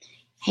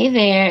Hey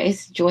there,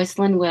 it's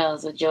Joycelyn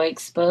Wells of Joy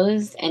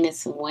Exposed, and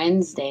it's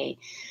Wednesday,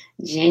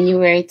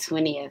 January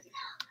 20th.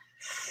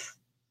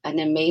 An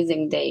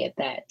amazing day at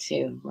that,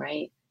 too,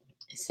 right?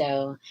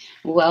 So,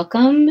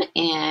 welcome,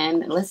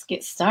 and let's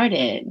get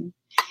started.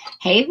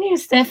 Hey there,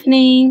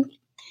 Stephanie.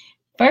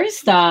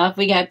 First off,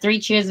 we got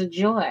three cheers of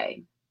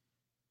joy.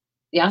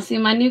 Y'all see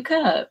my new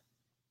cup?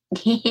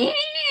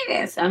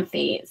 Yes, I'm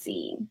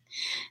fancy.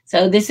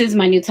 So, this is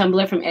my new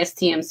tumbler from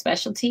STM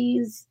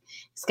Specialties.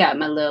 It's got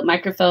my little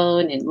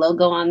microphone and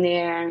logo on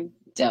there.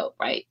 Dope,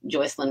 right?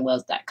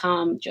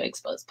 JoycelynWells.com, Joy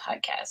Exposed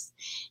Podcast.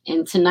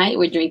 And tonight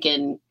we're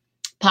drinking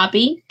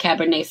Poppy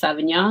Cabernet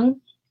Sauvignon.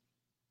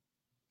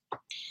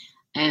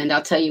 And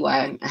I'll tell you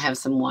why I have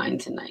some wine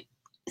tonight.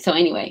 So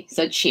anyway,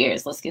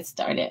 cheers. Let's get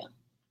started.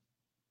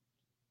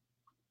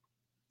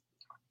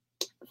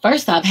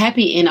 First off,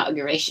 happy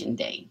Inauguration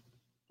Day.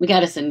 We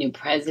got us a new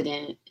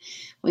president.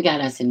 We got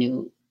us a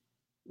new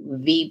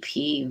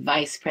VP,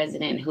 vice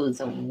president,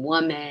 who's a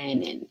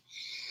woman and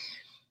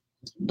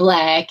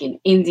Black and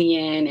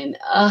Indian and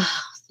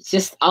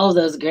just all of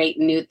those great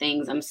new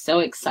things. I'm so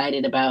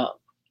excited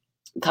about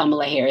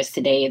Kamala Harris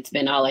today. It's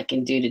been all I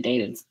can do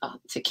today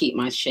to keep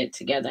my shit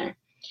together.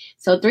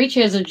 So 3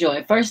 cheers of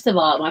joy. First of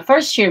all, my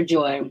first cheer of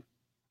joy,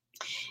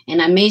 and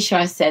I made sure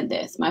I said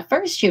this, my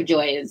first cheer of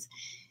joy is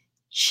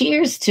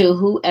cheers to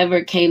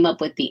whoever came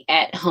up with the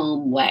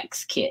at-home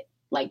wax kit.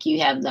 Like you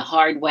have the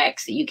hard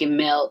wax that you can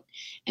melt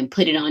and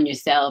put it on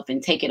yourself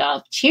and take it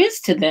off. Cheers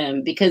to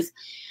them, because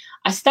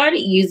I started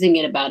using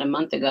it about a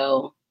month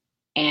ago,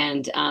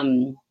 and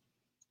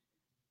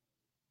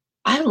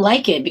I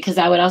like it because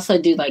I would also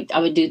do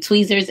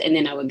tweezers and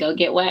then I would go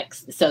get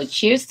wax. So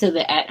cheers to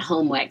the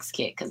at-home wax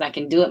kit, because I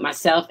can do it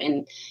myself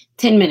in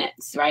 10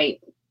 minutes, right?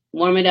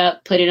 Warm it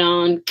up, put it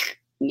on,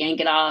 yank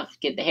it off,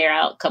 get the hair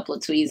out, couple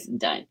of tweezers,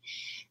 done.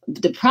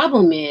 The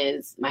problem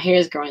is my hair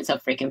is growing so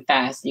freaking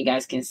fast. You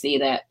guys can see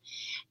that.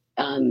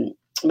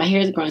 My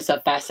hair is growing so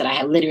fast that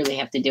I literally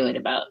have to do it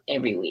about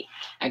every week.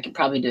 I could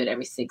probably do it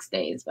every 6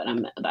 days, but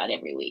I'm about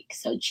every week.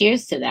 So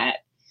cheers to that.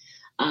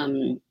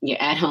 Your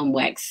at-home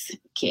wax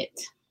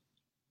kit.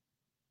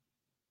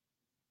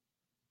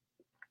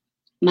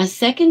 My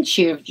second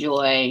cheer of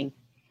joy,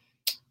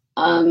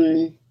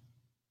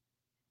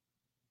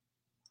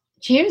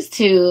 cheers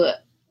to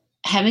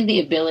having the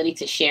ability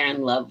to share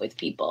in love with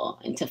people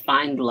and to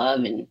find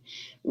love in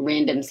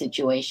random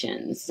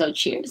situations. So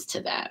cheers to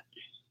that.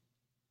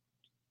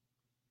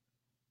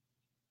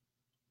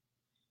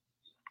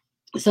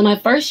 So my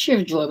first cheer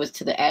of joy was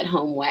to the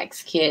at-home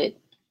wax kit,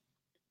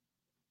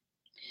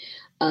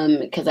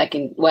 because I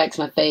can wax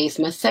my face.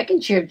 My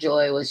second cheer of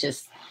joy was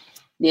just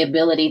the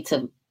ability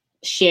to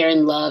share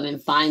in love and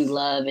find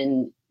love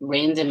in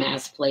random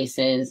ass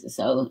places.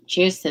 So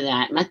cheers to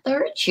that. My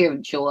third cheer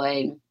of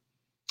joy,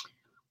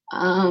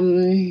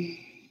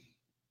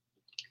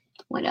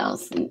 what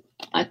else?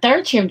 My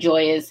third cheer of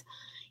joy is,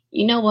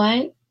 you know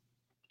what?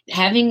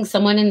 Having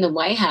someone in the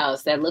White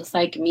House that looks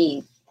like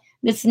me.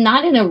 It's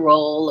not in a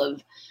role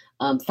of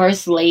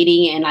first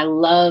lady, and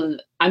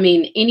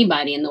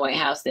anybody in the White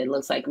House that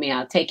looks like me,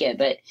 I'll take it.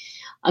 But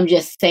I'm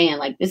just saying,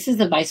 like, this is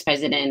the vice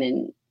president,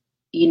 and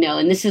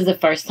this is the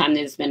first time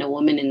there's been a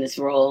woman in this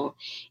role,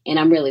 and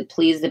I'm really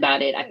pleased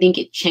about it. I think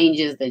it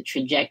changes the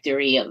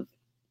trajectory of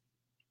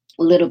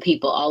little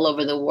people all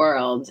over the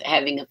world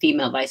having a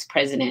female vice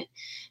president,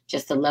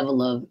 just a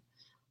level of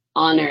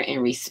honor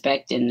and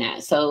respect in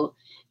that. So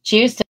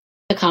cheers to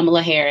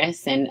Kamala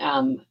Harris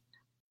and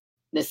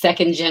the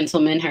second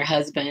gentleman, her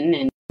husband,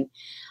 and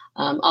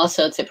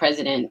also to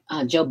President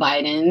Joe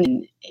Biden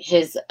and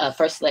his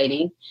First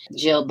Lady,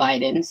 Jill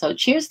Biden. So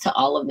cheers to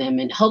all of them.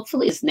 And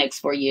hopefully this next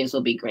 4 years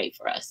will be great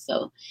for us.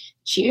 So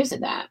cheers to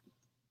that.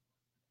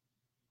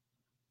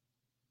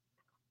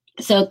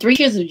 So 3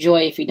 cheers of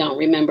joy, if you don't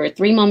remember,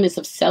 3 moments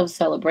of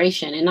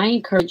self-celebration. And I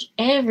encourage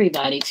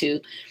everybody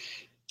to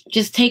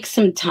just take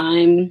some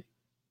time.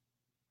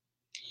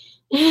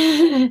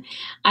 I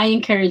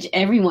encourage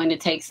everyone to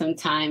take some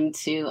time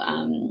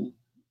to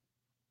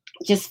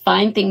just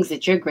find things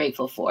that you're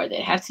grateful for that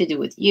have to do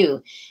with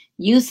you.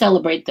 You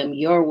celebrate them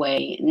your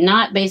way,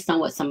 not based on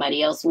what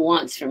somebody else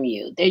wants from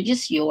you. They're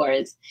just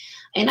yours.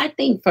 And I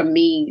think for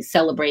me,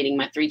 celebrating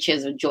my 3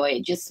 cheers of joy,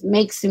 it just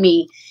makes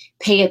me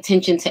pay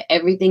attention to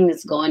everything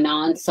that's going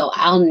on. So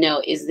I'll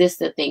know, is this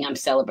the thing I'm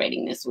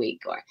celebrating this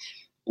week? Or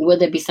will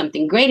there be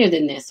something greater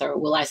than this? Or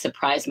will I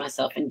surprise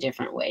myself in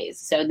different ways?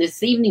 So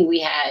this evening we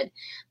had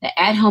the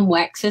at-home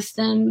wax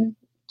system.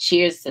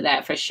 Cheers to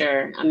that for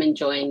sure. I'm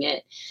enjoying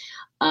it.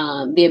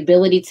 The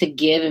ability to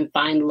give and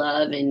find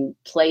love in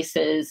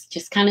places,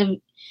 just kind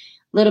of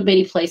little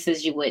bitty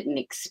places you wouldn't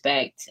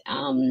expect.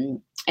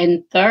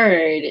 And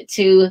third,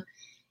 to,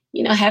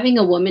 having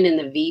a woman in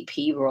the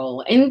VP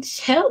role, and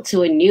hell,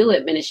 to a new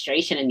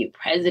administration, a new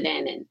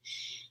president. And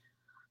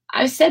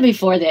I've said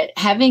before that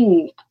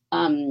having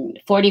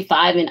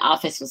 45 in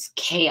office was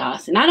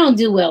chaos. And I don't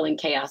do well in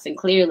chaos. And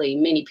clearly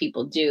many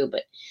people do,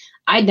 but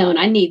I don't.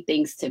 I need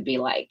things to be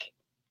like,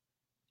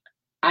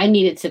 I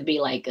need it to be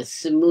like a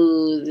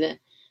smooth,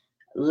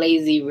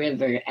 lazy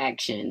river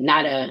action,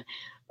 not a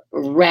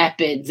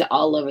rapids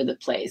all over the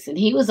place, and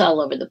he was all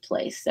over the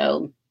place.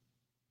 So,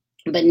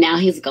 but now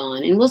he's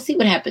gone, and we'll see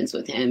what happens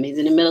with him. He's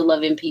in the middle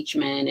of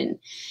impeachment, and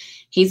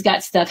he's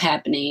got stuff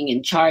happening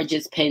and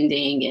charges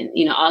pending,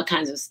 and all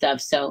kinds of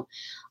stuff. So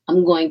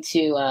I'm going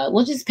to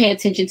we'll just pay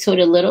attention to it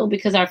a little,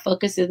 because our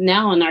focus is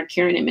now on our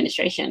current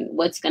administration.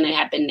 What's going to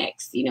happen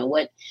next?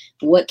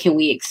 What can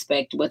we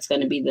expect? What's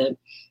going to be the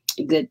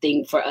good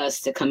thing for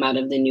us to come out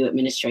of the new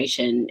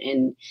administration?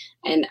 And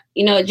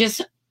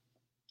just,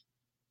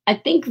 I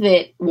think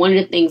that one of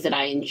the things that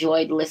I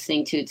enjoyed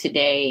listening to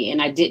today,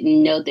 and I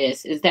didn't know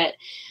this, is that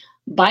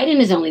President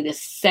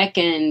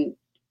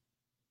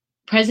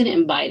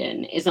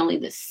Biden is only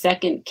the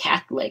second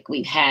Catholic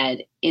we've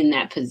had in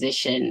that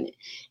position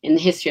in the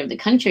history of the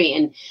country.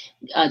 And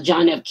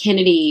John F.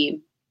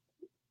 Kennedy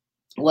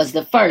was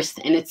the first.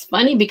 And it's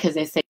funny because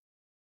they say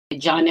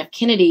John F.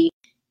 Kennedy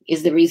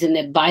is the reason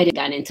that Biden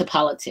got into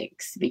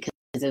politics, because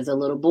as a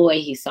little boy,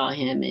 he saw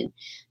him and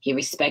he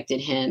respected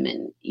him,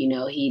 and,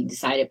 he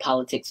decided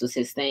politics was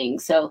his thing.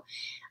 So,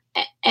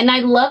 and I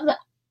love that.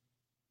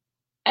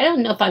 I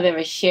don't know if I've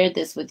ever shared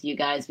this with you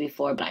guys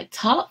before, but I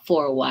taught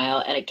for a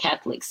while at a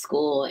Catholic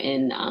school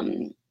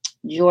in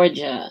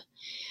Georgia.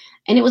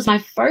 And it was my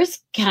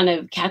first kind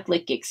of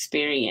Catholic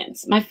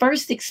experience, my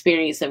first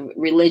experience of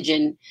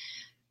religion,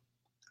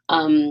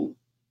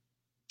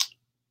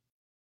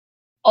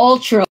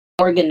 ultra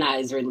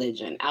organized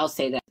religion. I'll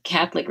say that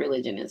Catholic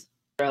religion is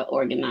ultra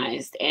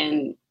organized.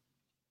 And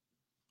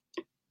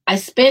I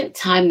spent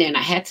time there, and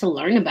I had to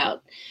learn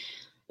about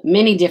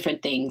many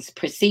different things,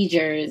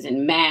 procedures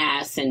and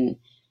mass, and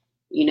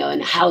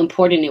and how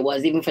important it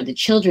was even for the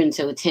children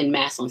to attend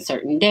mass on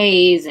certain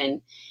days, and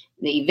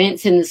the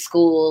events in the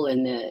school,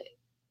 and the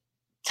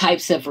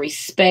types of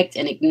respect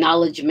and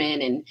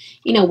acknowledgement,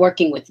 and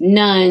working with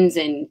nuns,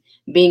 and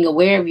being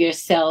aware of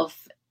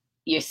yourself,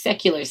 your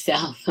secular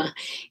self,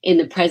 in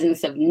the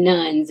presence of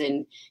nuns,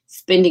 and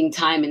spending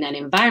time in that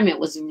environment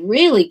was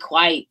really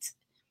quite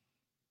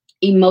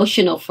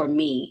emotional for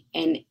me,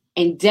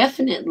 and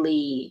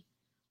definitely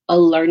a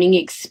learning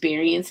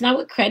experience. And I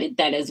would credit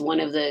that as one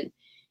of the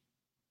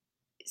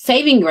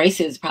saving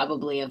graces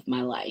probably of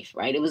my life,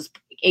 right?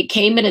 It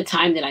came at a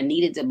time that I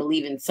needed to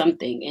believe in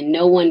something, and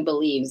no one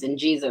believes in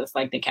Jesus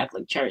like the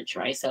Catholic Church,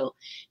 right? So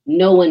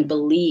no one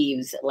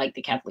believes like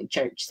the Catholic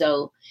Church.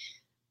 So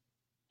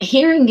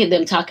hearing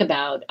them talk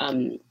about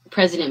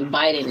President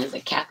Biden as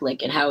a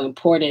Catholic and how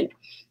important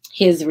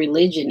his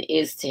religion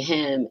is to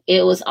him,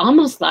 it was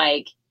almost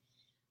like,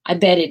 I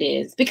bet it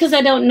is, because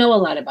I don't know a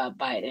lot about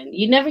Biden.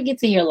 You never get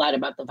to hear a lot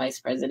about the vice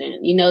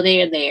president.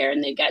 They are there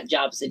and they've got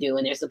jobs to do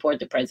and they support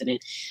the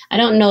president. I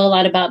don't know a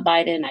lot about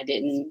Biden. I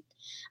didn't,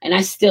 and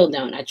I still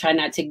don't. I try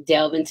not to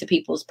delve into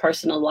people's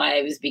personal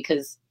lives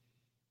because,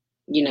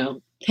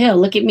 hell,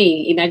 look at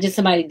me. Imagine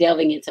somebody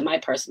delving into my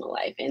personal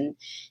life and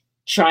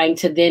trying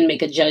to then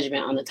make a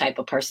judgment on the type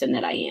of person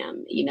that I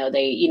am.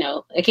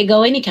 It could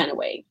go any kind of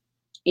way.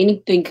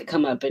 Anything could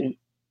come up, and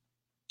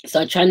so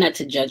I try not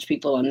to judge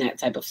people on that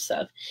type of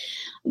stuff.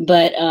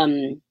 But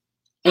anyway,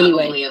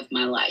 probably of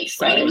my life,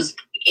 right?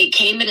 It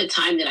came at a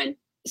time that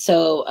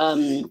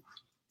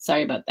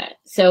sorry about that.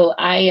 So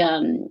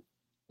I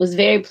was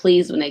very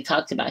pleased when they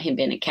talked about him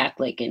being a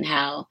Catholic and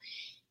how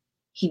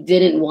he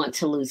didn't want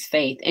to lose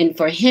faith. And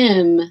for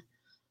him,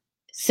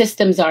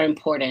 systems are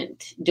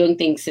important, doing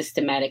things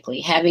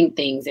systematically, having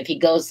things. If he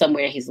goes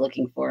somewhere, he's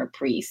looking for a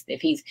priest.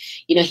 If he's,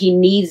 he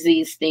needs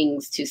these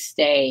things to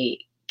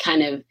stay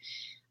kind of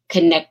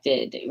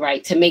connected,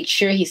 right? To make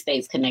sure he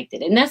stays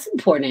connected. And that's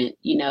important,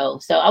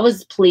 So I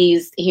was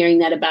pleased hearing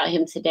that about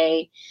him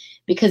today,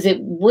 because it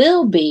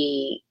will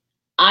be,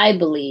 I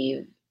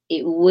believe,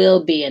 it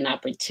will be an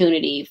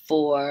opportunity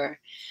for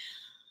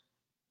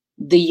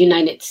the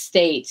United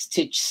States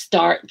to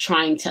start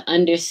trying to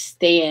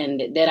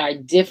understand that our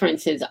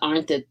differences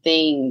aren't the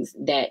things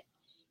that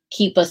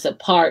keep us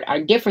apart.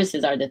 Our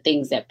differences are the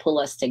things that pull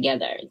us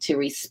together, to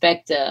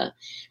respect the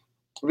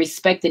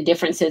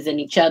differences in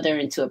each other,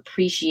 and to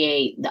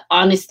appreciate the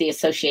honesty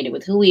associated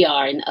with who we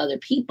are and other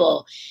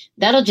people.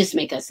 That'll just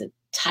make us a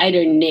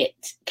tighter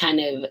knit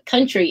kind of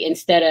country,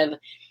 instead of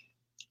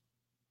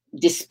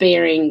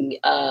disparaging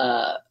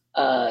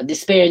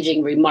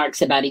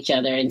remarks about each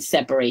other and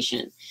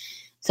separation.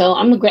 So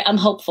I'm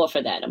hopeful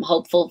for that. I'm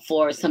hopeful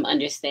for some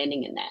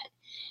understanding in that,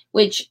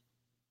 which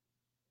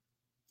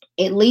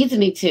it leads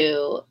me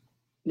to,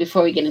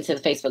 before we get into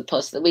the Facebook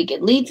post of the week,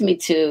 it leads me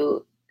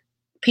to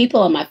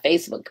people on my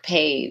Facebook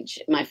page,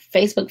 my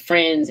Facebook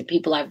friends and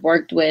people I've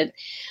worked with.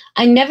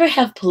 I never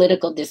have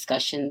political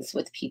discussions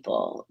with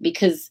people,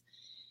 because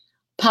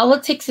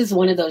politics is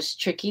one of those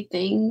tricky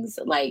things.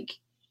 Like,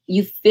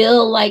 you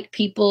feel like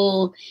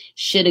people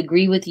should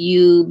agree with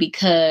you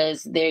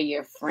because they're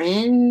your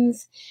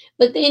friends,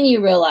 but then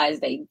you realize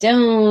they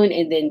don't.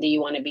 And then do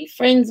you want to be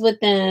friends with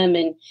them?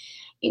 And,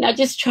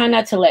 just try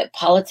not to let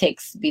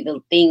politics be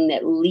the thing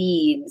that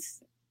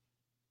leads,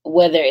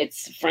 whether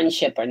it's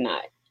friendship or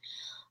not.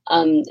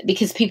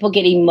 Because people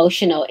get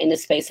emotional in the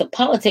space of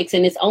politics,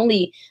 and it's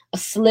only a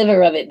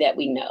sliver of it that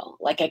we know.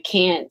 Like, I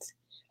can't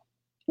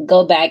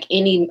go back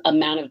any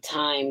amount of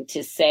time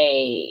to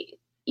say,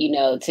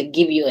 to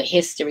give you a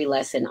history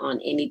lesson on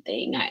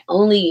anything. I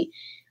only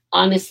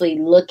honestly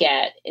look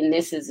at, and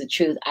this is the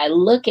truth, I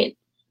look at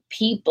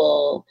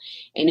people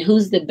and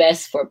who's the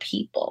best for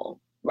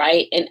people,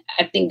 right? And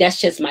I think that's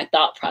just my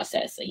thought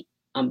process.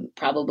 I'm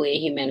probably a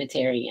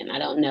humanitarian, I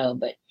don't know,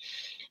 but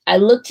I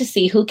look to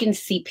see who can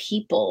see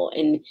people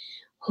and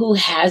who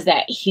has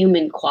that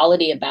human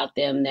quality about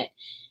them, that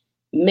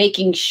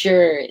making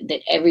sure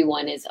that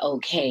everyone is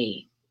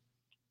okay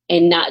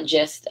and not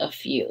just a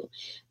few.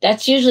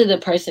 That's usually the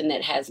person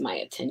that has my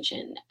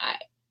attention.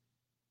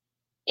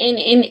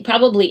 In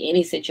probably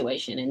any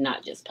situation, and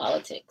not just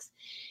politics.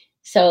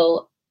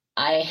 So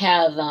I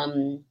have,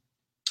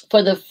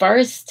 for the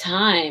first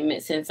time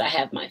since I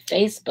have my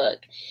Facebook,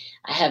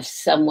 I have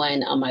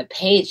someone on my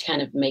page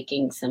kind of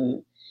making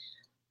some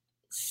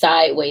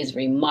sideways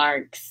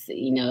remarks,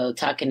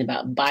 talking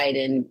about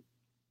Biden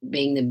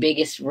being the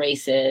biggest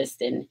racist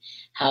and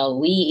how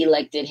we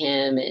elected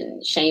him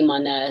and shame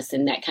on us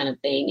and that kind of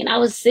thing. And I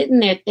was sitting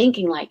there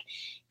thinking, like,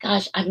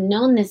 gosh, I've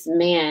known this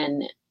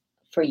man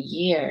for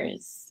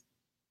years.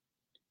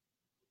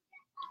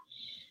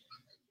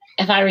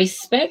 If I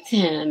respect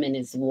him and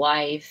his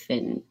wife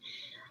and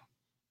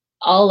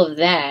all of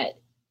that,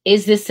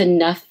 is this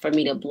enough for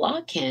me to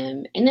block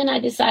him? And then I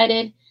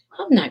decided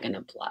I'm not going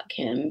to block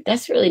him.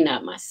 That's really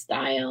not my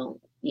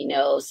style,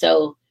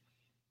 so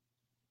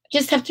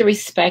just have to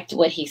respect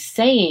what he's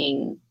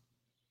saying.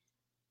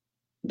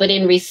 But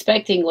in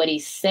respecting what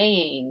he's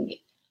saying,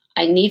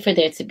 I need for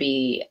there to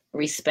be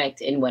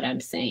respect in what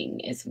I'm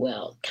saying as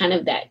well. Kind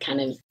of that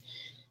kind of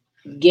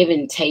give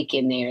and take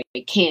in there.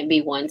 It can't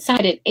be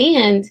one-sided.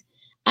 And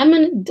I'm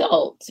an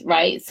adult,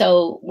 right?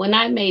 So when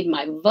I made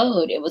my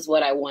vote, it was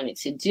what I wanted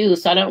to do.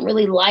 So I don't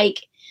really like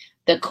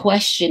the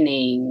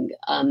questioning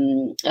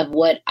of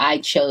what I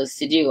chose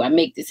to do. I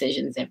make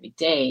decisions every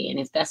day. And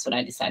if that's what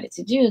I decided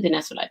to do, then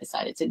that's what I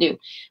decided to do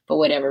for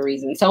whatever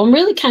reason. So I'm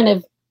really kind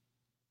of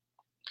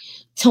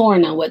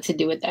torn on what to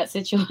do with that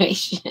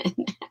situation.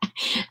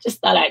 Just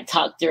thought I'd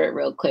talk through it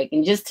real quick.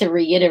 And just to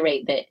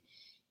reiterate that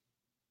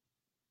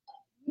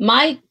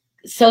my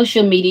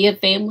social media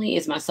family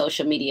is my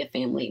social media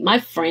family. My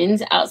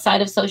friends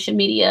outside of social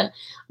media,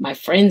 my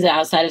friends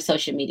outside of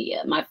social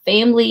media, my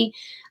family,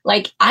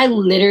 like I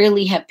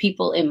literally have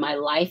people in my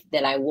life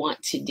that I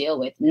want to deal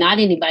with, not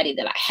anybody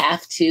that I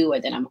have to or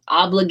that I'm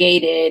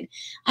obligated.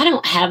 I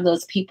don't have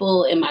those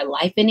people in my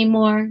life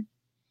anymore.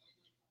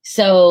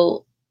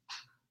 So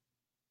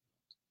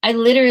I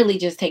literally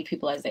just take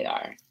people as they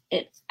are.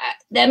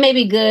 That may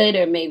be good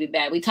or maybe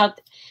bad. We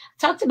talked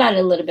about it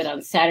a little bit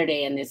on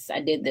Saturday, and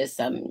I did this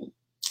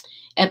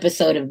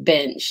episode of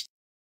Benched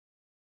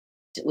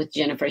with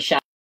Jennifer Shaw,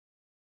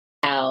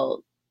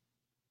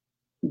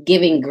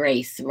 giving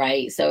grace,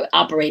 right? So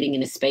operating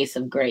in a space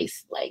of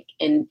grace,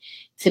 and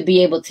to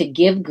be able to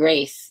give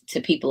grace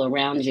to people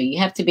around you, you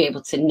have to be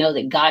able to know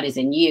that God is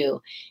in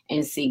you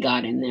and see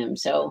God in them.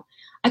 So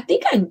I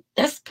think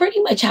that's pretty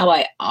much how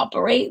I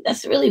operate.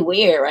 That's really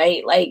weird,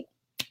 right? Like,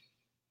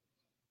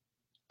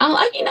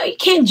 you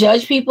can't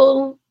judge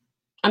people.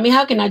 I mean,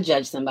 how can I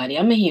judge somebody?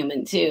 I'm a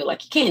human too.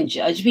 Like, you can't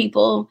judge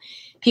people.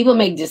 People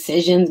make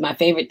decisions. My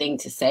favorite thing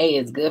to say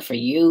is good for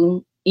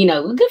you.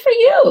 Good for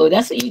you.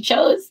 That's what you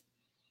chose.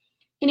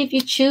 And if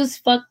you choose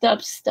fucked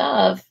up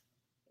stuff,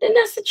 then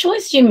that's the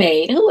choice you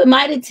made. Who am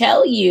I to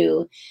tell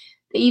you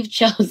that you've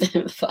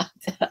chosen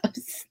fucked up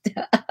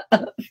stuff?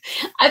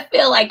 I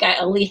feel like I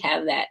only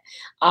have that,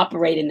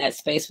 operate in that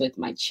space with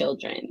my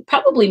children.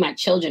 Probably my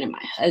children and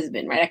my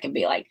husband, right? I can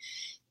be like,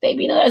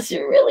 baby, that's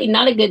really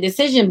not a good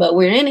decision, but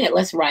we're in it.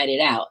 Let's ride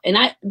it out. And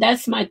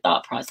that's my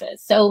thought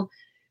process. So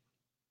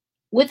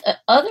with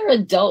other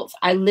adults,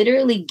 I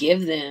literally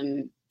give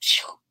them,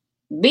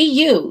 be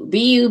you, be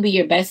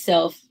your best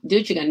self, do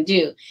what you're going to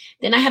do.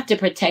 Then I have to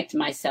protect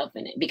myself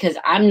in it because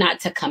I'm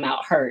not to come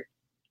out hurt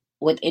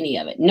with any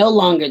of it. No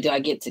longer do I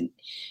get to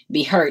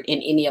be hurt in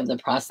any of the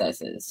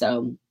processes.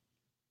 So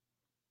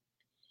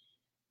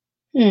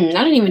I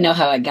don't even know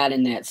how I got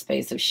in that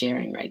space of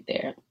sharing right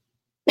there.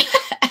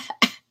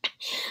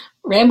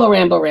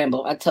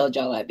 Ramble. I told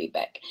y'all I'd be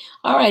back.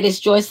 All right, it's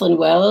Joycelyn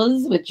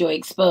Wells with Joy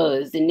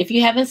Exposed. And if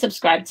you haven't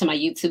subscribed to my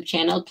YouTube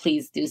channel,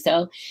 please do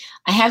so.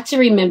 I have to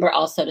remember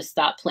also to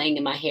stop playing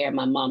in my hair.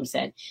 My mom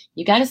said,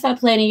 you got to stop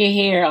playing in your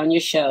hair on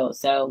your show.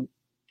 So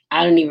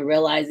I don't even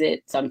realize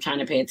it. So I'm trying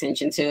to pay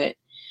attention to it.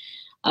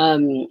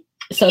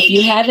 So if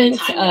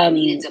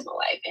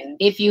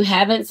you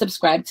haven't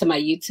subscribed to my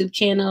YouTube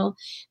channel,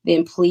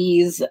 then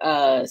please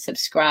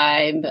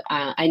subscribe.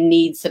 I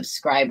need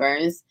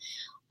subscribers.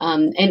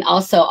 And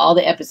also all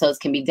the episodes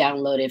can be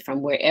downloaded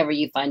from wherever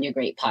you find your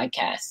great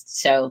podcast.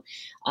 So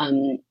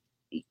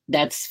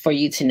that's for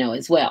you to know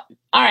as well.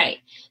 All right.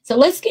 So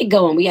let's get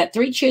going. We got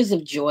 3 Cheers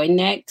of Joy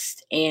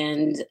next.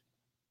 And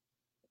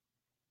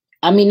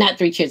not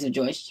 3 Cheers of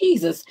Joy.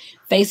 Jesus.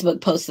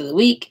 Facebook post of the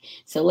week.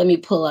 So let me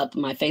pull up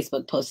my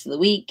Facebook post of the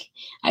week.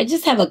 I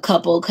just have a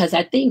couple because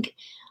I think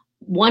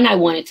one, I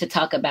wanted to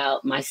talk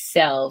about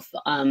myself,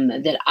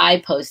 that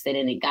I posted,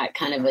 and it got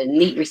kind of a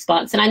neat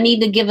response. And I need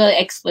to give an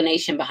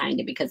explanation behind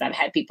it because I've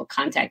had people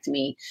contact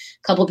me,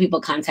 a couple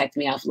people contact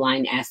me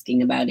offline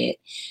asking about it.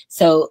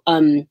 So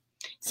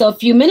a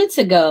few minutes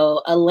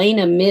ago,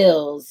 Elena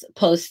Mills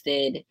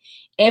posted,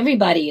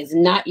 "Everybody is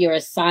not your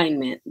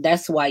assignment.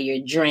 That's why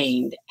you're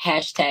drained.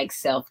 Hashtag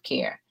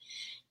self-care."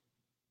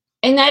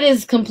 And that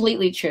is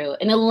completely true.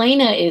 And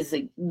Elena is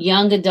a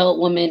young adult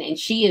woman, and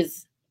she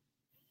is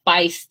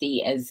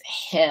feisty as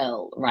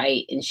hell,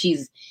 right? And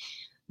she's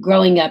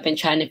growing up and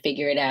trying to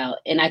figure it out.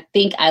 And I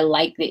think I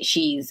like that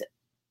she's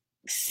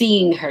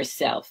seeing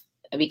herself,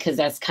 because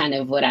that's kind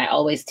of what I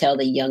always tell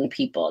the young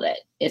people, that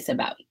it's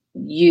about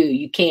you.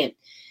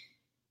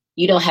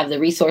 You don't have the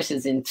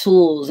resources and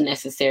tools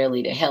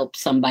necessarily to help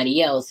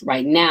somebody else.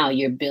 Right now,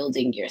 you're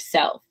building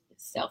yourself.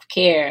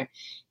 Self-care.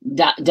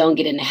 Don't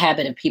get in the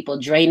habit of people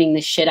draining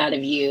the shit out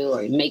of you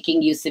or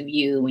making use of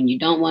you when you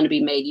don't want to be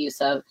made use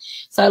of.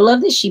 So I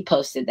love that she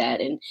posted that.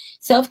 And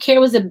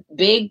self-care was a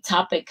big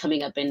topic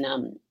coming up in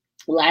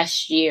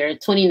last year,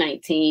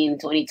 2019,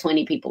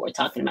 2020. People were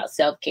talking about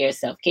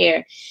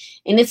self-care.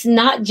 And it's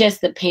not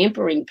just the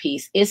pampering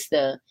piece. It's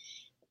the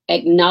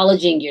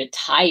acknowledging you're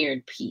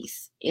tired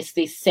piece. It's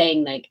the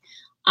saying, like,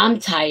 I'm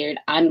tired,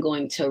 I'm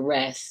going to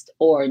rest,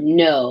 or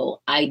no,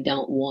 I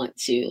don't want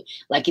to.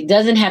 Like, it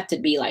doesn't have to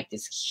be like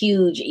this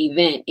huge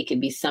event. It could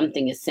be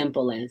something as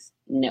simple as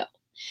no,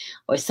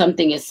 or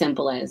something as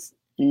simple as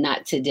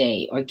not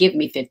today, or give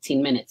me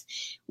 15 minutes.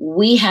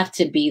 We have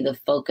to be the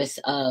focus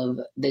of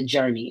the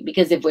journey,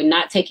 because if we're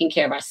not taking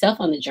care of ourselves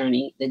on the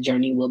journey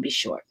will be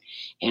short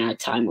and our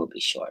time will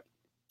be short.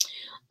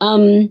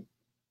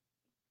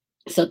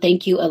 So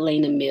thank you,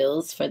 Elena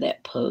Mills, for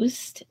that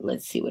post.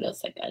 Let's see what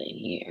else I got in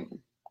here.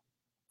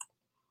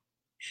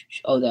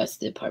 Oh, that's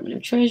the Department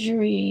of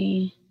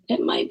Treasury.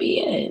 That might be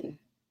it.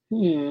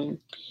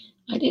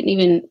 I didn't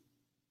even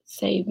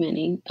save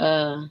many.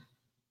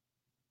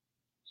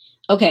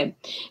 Okay,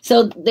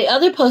 so the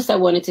other post I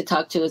wanted to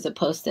talk to is a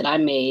post that I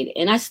made,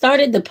 and I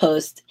started the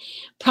post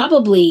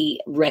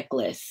probably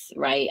reckless,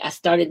 right? I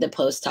started the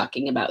post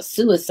talking about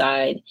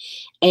suicide,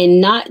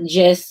 and not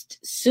just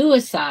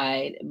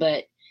suicide,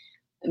 but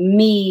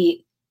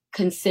me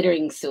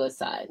considering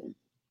suicide,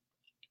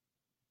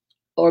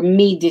 or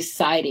me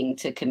deciding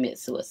to commit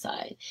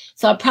suicide.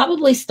 So I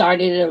probably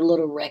started it a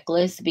little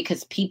reckless,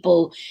 because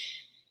people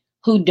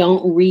who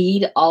don't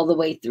read all the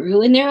way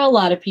through, and there are a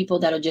lot of people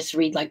that'll just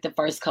read like the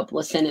first couple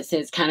of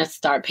sentences, kind of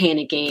start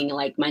panicking.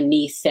 Like my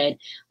niece said,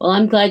 "Well,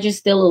 I'm glad you're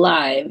still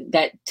alive."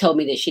 That told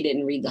me that she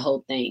didn't read the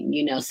whole thing,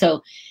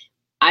 So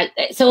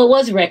it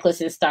was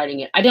reckless in starting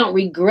it. I don't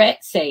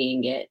regret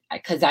saying it,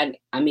 because I'm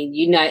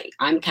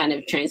kind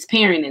of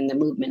transparent in the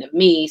movement of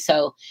me.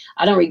 So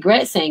I don't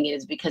regret saying it,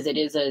 is because it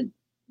is a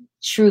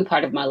true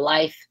part of my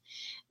life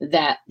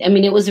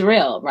it was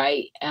real,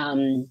 right?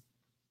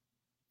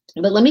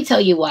 But let me tell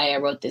you why I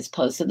wrote this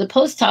post. So the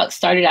post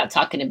started out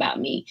talking about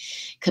me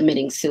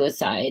committing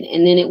suicide.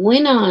 And then it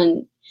went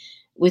on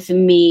with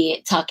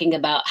me talking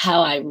about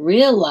how I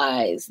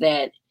realized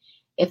that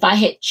if I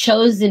had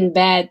chosen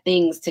bad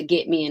things to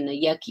get me in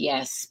a yucky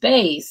ass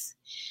space,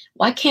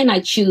 why can't I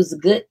choose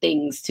good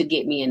things to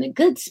get me in a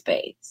good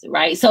space,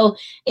 right? So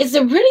it's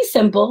a really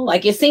simple,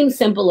 like it seems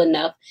simple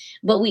enough,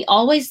 but we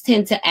always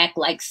tend to act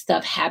like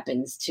stuff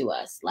happens to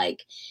us.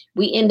 Like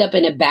we end up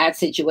in a bad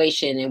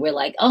situation and we're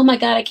like, "Oh my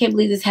God, I can't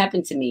believe this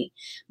happened to me."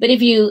 But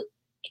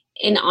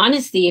in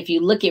honesty, if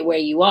you look at where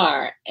you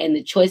are and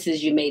the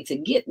choices you made to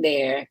get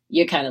there,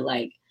 you're kind of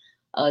like,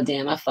 "Oh,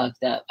 damn, I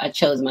fucked up. I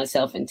chose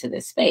myself into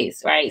this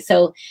space," right?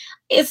 So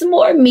it's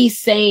more me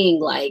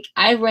saying, like,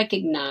 I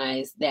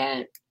recognized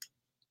that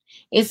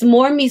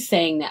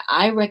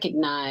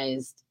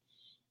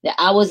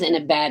I was in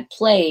a bad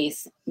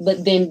place.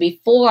 But then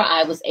before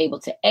I was able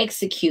to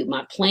execute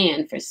my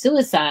plan for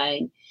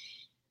suicide,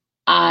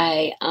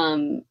 I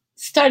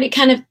started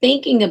kind of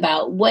thinking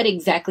about what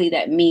exactly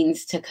that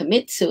means to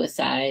commit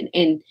suicide,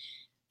 and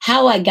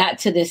how I got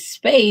to this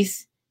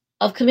space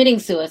of committing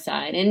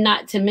suicide. And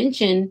not to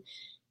mention,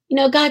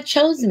 God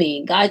chose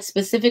me. God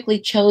specifically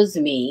chose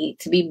me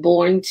to be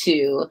born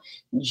to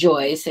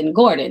Joyce and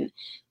Gordon.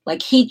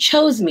 Like he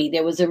chose me.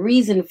 There was a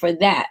reason for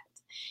that.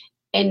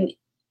 And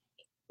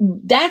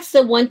that's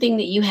the one thing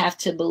that you have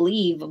to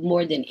believe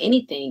more than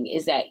anything,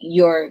 is that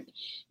your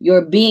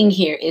being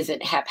here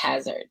isn't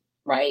haphazard,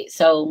 right?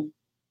 So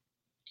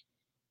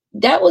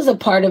that was a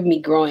part of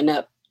me growing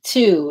up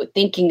too,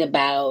 thinking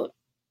about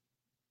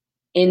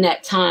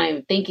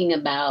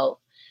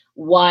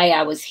why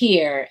I was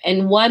here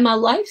and why my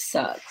life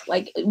sucked.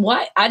 Like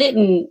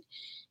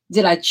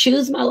did I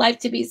choose my life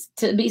to be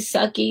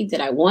sucky? Did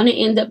I want to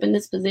end up in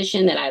this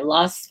position that I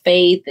lost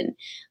faith and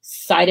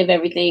sight of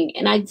everything?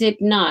 And I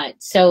did not.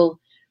 So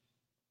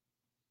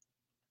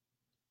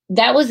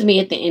that was me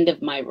at the end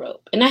of my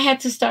rope. And I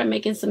had to start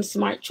making some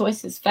smart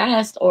choices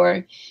fast,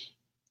 or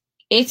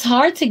it's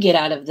hard to get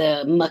out of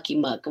the mucky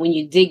muck. When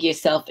you dig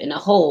yourself in a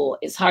hole,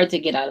 it's hard to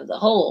get out of the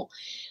hole.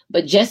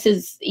 But just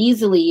as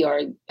easily,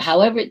 or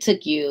however it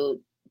took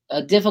you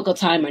a difficult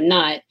time or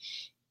not,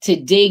 to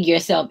dig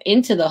yourself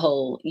into the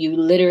hole, you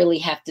literally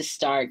have to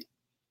start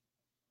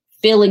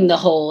filling the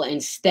hole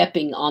and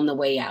stepping on the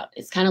way out.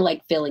 It's kind of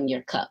like filling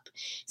your cup.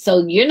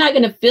 So you're not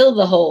going to fill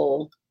the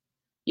hole.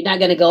 You're not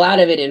going to go out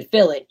of it and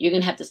fill it. You're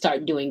going to have to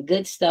start doing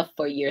good stuff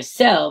for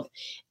yourself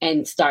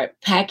and start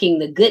packing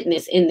the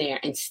goodness in there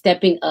and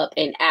stepping up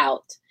and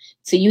out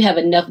so you have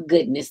enough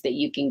goodness that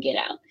you can get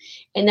out.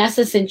 And that's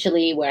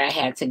essentially where I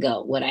had to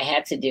go, what I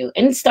had to do.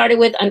 And it started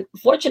with,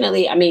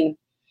 unfortunately,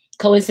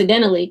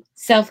 coincidentally,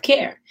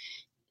 self-care.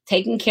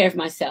 Taking care of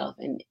myself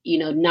and,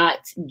 not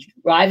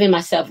driving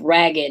myself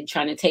ragged,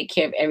 trying to take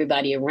care of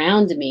everybody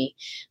around me,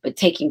 but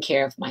taking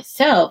care of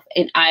myself.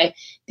 And I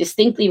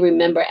distinctly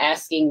remember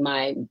asking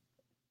my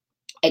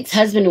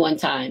ex-husband one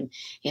time,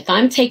 if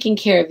I'm taking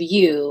care of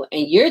you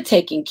and you're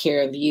taking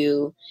care of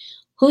you,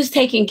 who's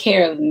taking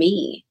care of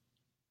me?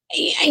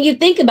 And you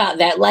think about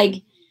that,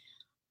 like,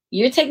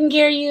 you're taking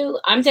care of you,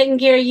 I'm taking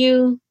care of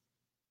you,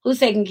 who's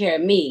taking care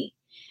of me?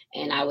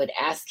 And I would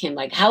ask him,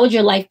 like, how would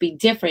your life be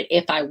different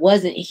if I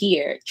wasn't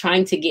here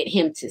trying to get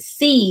him to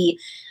see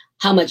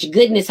how much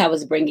goodness I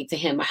was bringing to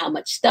him or how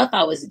much stuff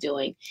I was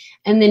doing?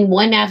 And then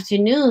one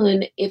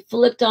afternoon, it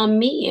flipped on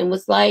me and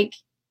was like,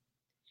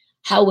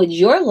 how would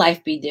your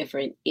life be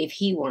different if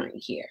he weren't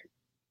here?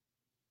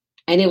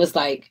 And it was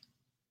like,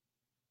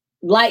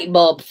 light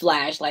bulb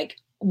flash, like,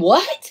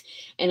 what?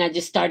 And I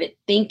just started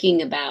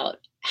thinking about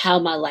how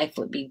my life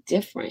would be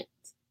different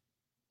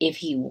if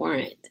he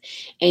weren't,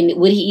 and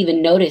would he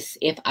even notice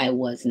if I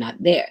was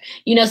not there?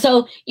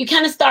 So you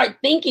kind of start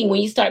thinking,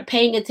 when you start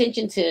paying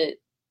attention to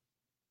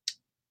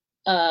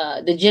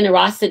the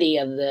generosity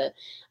of the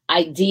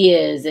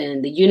ideas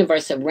and the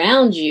universe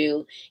around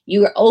you,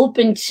 you are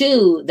open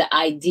to the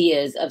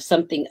ideas of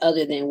something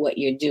other than what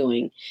you're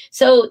doing.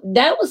 So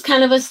that was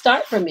kind of a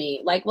start for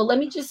me. Like, well, let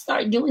me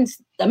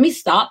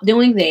stop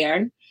doing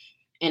there,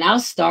 and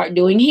I'll start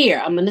doing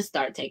here. I'm going to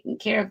start taking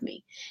care of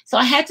me. So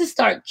I had to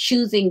start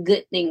choosing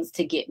good things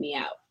to get me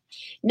out.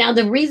 Now,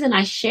 the reason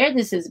I share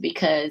this is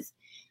because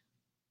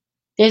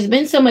there's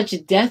been so much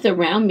death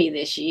around me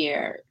this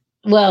year.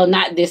 Well,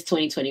 not this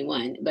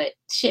 2021, but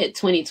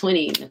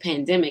 2020, the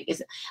pandemic.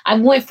 I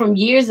went from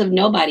years of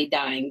nobody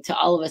dying to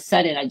all of a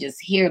sudden I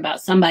just hear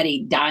about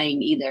somebody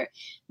dying, either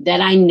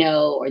that I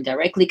know or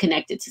directly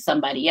connected to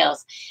somebody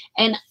else.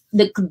 And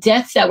the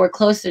deaths that were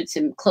closest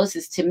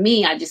to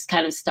me, I just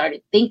kind of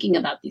started thinking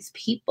about these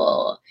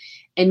people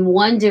and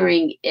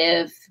wondering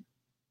if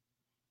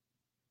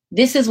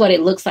this is what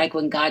it looks like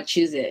when God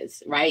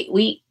chooses, right?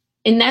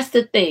 And that's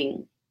the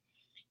thing.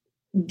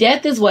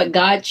 Death is what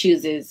God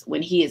chooses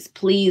when he is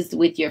pleased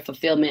with your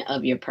fulfillment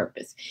of your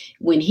purpose.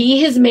 When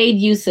he has made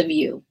use of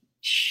you,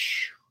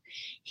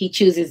 he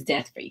chooses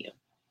death for you.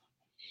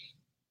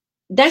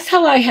 That's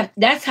how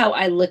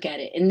I look at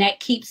it. And that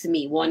keeps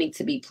me wanting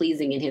to be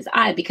pleasing in his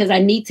eye, because I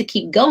need to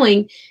keep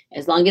going.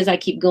 As long as I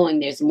keep going,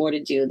 there's more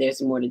to do.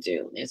 There's more to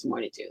do. There's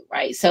more to do.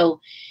 Right.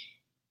 So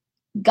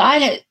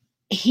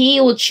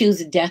he will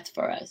choose death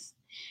for us.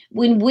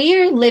 When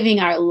we're living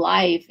our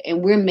life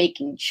and we're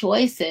making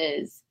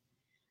choices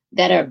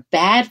that are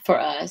bad for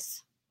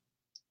us.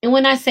 And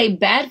when I say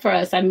bad for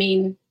us, I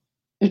mean,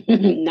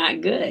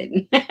 not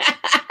good.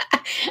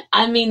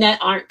 I mean, that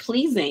aren't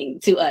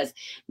pleasing to us,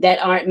 that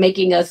aren't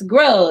making us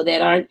grow,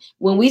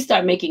 when we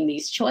start making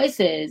these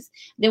choices,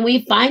 then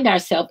we find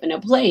ourselves in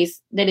a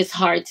place that is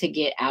hard to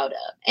get out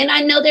of. And I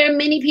know there are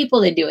many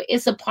people that do it.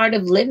 It's a part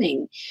of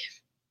living.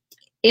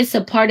 It's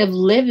a part of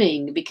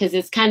living, because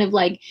it's kind of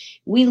like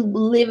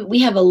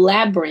we have a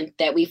labyrinth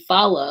that we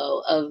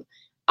follow of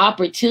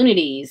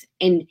opportunities.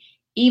 And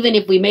even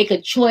if we make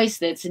a choice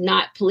that's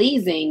not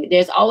pleasing,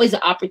 there's always an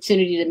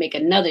opportunity to make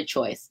another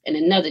choice and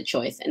another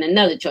choice and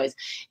another choice.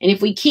 And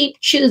if we keep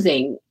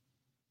choosing,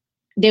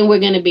 then we're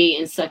going to be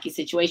in sucky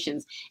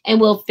situations and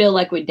we'll feel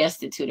like we're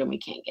destitute and we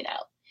can't get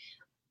out.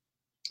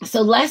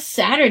 So last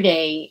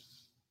Saturday,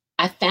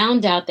 I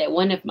found out that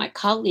one of my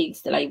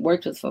colleagues that I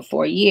worked with for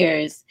 4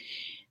 years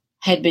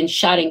had been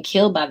shot and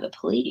killed by the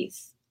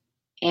police.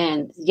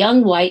 And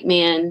young white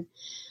man,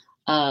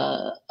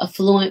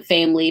 affluent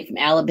family from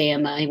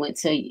Alabama. He went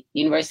to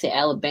University of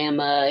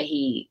Alabama.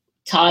 He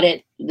taught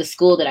at the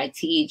school that I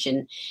teach,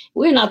 and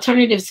we're an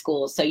alternative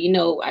school. So,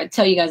 I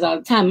tell you guys all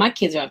the time, my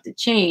kids are off the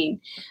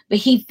chain, but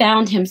he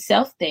found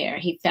himself there.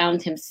 He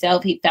found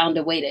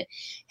a way to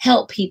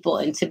help people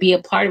and to be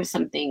a part of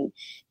something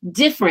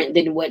different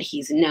than what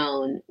he's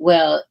known.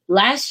 Well,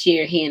 last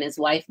year, he and his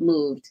wife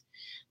moved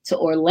to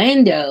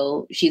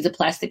Orlando. She's a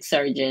plastic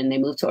surgeon. They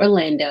moved to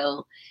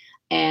Orlando,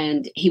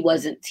 and he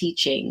wasn't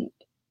teaching.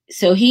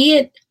 So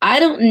I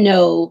don't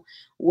know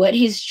what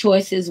his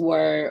choices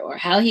were or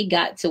how he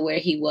got to where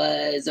he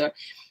was, or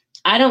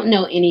I don't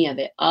know any of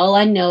it. All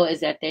I know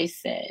is that they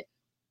said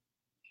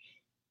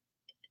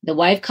the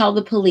wife called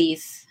the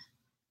police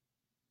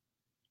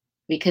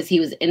because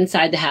he was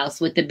inside the house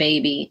with the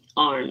baby,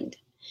 armed.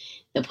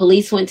 The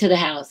police went to the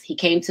house. He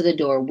came to the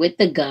door with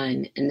the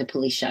gun, and the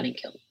police shot and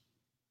killed him.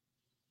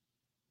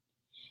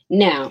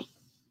 Now,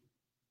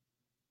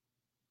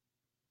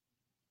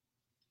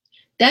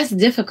 That's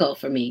difficult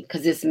for me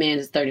because this man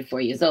is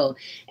 34 years old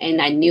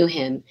and I knew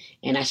him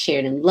and I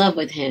shared in love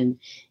with him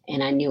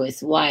and I knew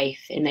his wife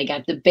and they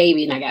got the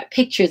baby and I got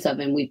pictures of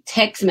him. We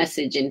text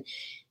message and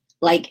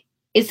like,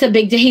 it's a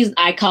big deal.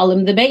 I call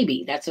him the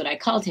baby. That's what I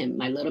called him,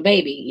 my little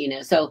baby, you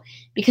know. So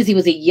because he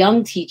was a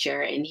young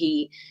teacher and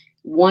he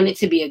wanted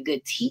to be a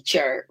good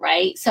teacher,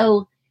 right?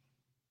 So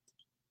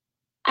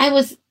I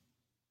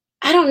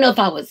don't know if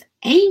I was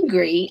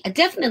angry. I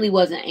definitely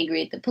wasn't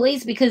angry at the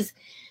police because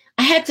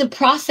I had to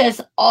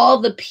process all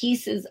the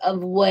pieces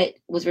of what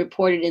was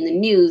reported in the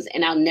news,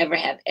 and I'll never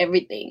have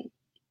everything.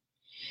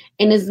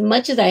 And as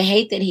much as I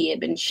hate that he had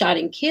been shot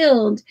and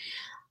killed,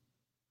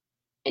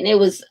 and it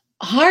was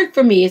hard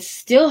for me, it's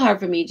still hard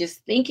for me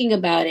just thinking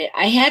about it.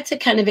 I had to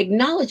kind of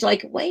acknowledge,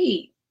 like,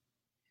 wait,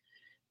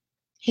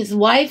 his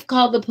wife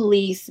called the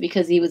police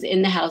because he was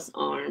in the house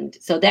armed.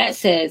 So that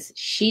says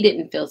she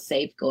didn't feel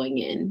safe going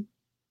in.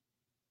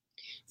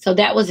 So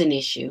that was an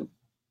issue.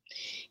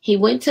 He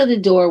went to the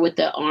door with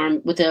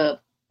a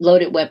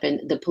loaded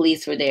weapon. The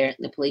police were there.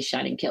 The police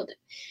shot and killed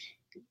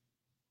him.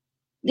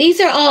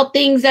 These are all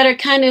things that are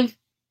kind of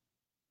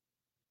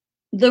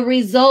the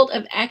result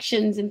of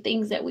actions and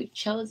things that we've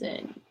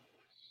chosen.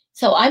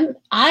 So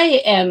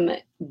I am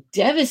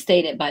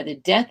devastated by the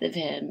death of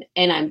him.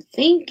 And I'm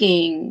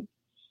thinking,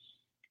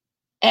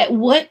 at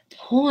what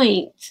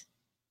point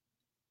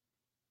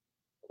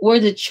were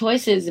the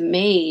choices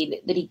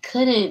made that he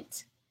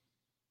couldn't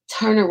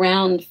turn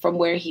around from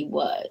where he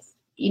was?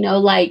 You know,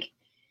 like,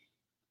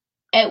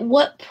 at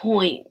what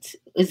point?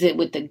 Is it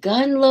with the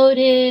gun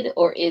loaded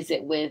or is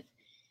it with,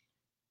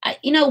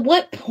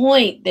 what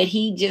point that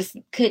he just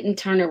couldn't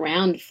turn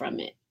around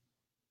from it?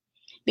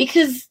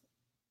 Because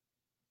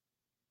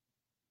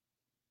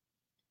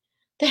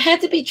there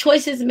had to be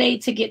choices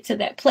made to get to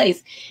that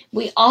place.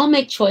 We all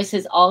make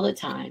choices all the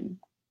time.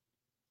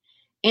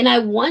 And I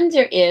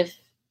wonder if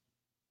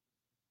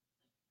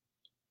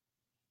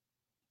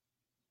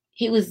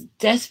he was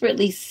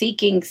desperately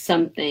seeking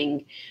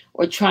something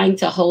or trying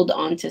to hold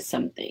on to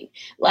something.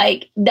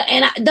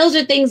 Those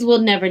are things we'll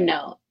never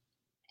know.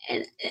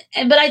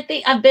 But I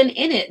think I've been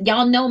in it.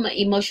 Y'all know my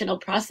emotional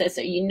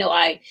processor. You know,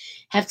 I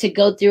have to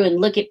go through and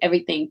look at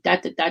everything.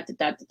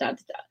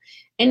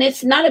 And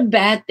it's not a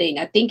bad thing.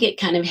 I think it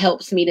kind of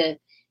helps me to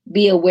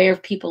be aware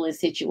of people and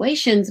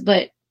situations.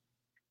 But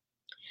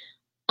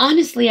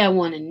honestly, I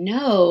want to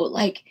know,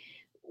 like,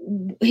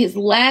 his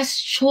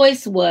last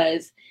choice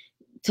was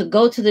to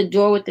go to the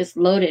door with this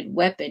loaded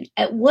weapon.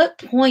 At what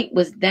point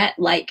was that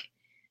like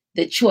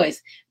the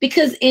choice?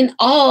 Because in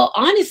all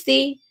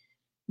honesty,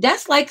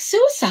 that's like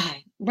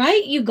suicide,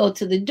 right? You go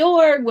to the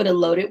door with a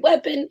loaded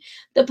weapon.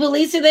 The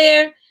police are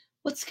there.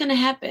 What's going to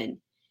happen?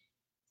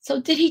 So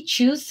did he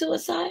choose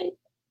suicide?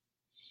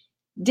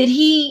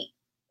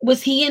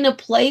 Was he in a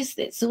place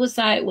that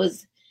suicide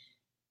was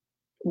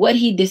what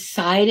he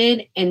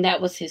decided and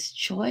that was his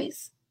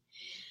choice?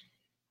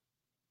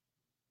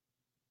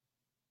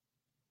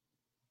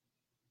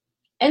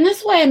 And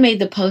that's why I made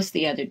the post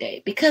the other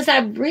day, because I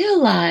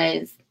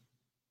realized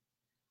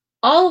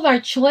all of our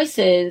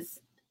choices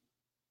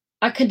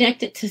are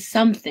connected to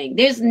something.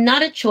 There's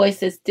not a choice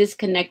that's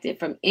disconnected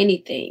from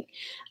anything.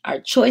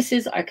 Our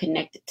choices are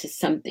connected to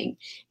something.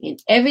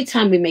 And every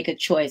time we make a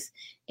choice,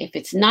 if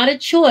it's not a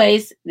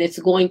choice that's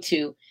going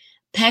to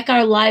pack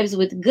our lives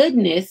with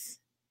goodness,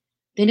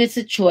 then it's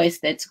a choice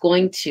that's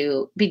going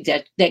to be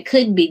that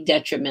could be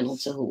detrimental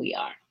to who we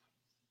are.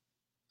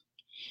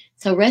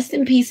 So rest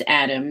in peace,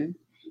 Adam.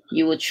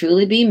 You will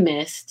truly be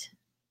missed.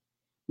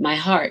 My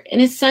heart.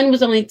 And his son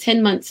was only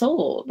 10 months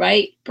old,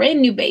 right?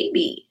 Brand new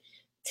baby.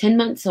 10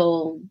 months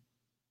old.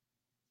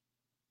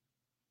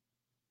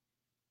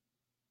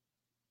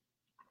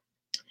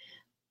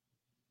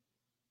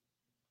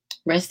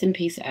 Rest in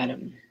peace,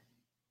 Adam.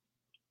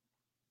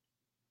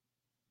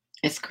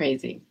 It's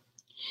crazy.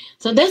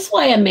 So that's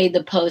why I made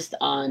the post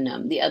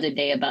on the other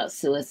day about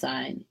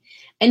suicide.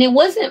 And it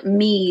wasn't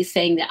me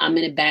saying that I'm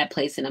in a bad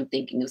place and I'm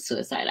thinking of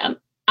suicide.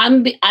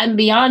 I'm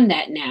beyond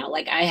that now.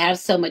 Like, I have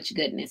so much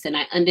goodness and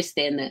I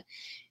understand the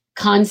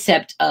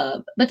concept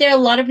of, but there are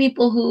a lot of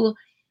people who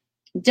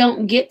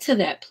don't get to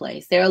that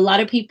place. There are a lot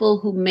of people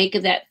who make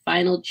that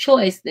final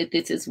choice that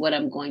this is what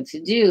I'm going to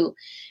do.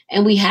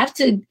 And we have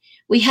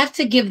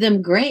to give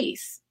them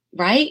grace,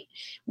 right?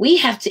 We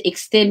have to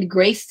extend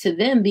grace to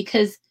them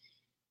because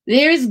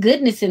there is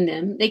goodness in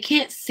them. They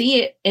can't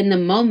see it in the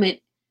moment.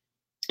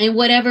 And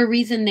whatever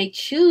reason they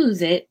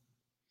choose it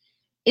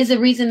is a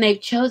reason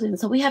they've chosen.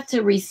 So we have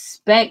to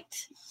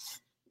respect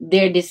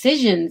their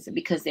decisions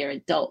because they're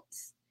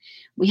adults.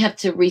 We have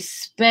to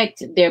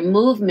respect their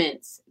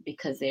movements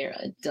because they're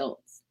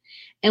adults.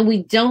 And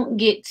we don't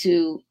get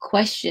to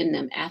question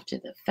them after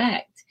the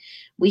fact.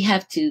 We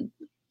have to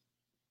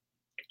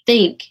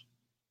think,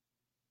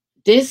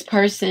 this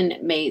person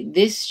made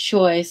this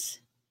choice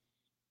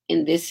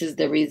and this is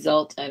the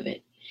result of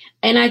it.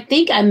 And I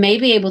think I may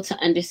be able to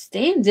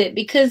understand it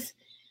because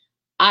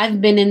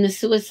I've been in the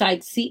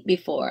suicide seat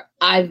before.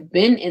 I've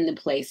been in the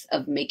place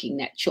of making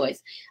that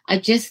choice. I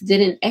just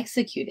didn't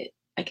execute it.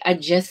 Like, I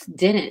just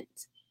didn't,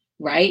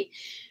 right?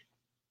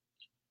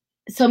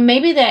 So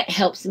maybe that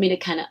helps me to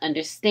kind of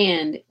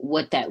understand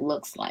what that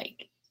looks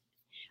like,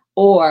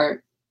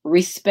 or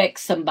respect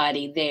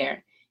somebody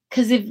there.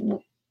 Because if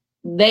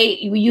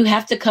you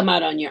have to come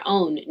out on your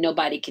own,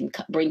 nobody can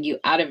bring you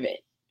out of it,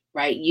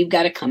 right? You've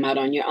got to come out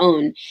on your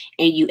own,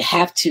 and you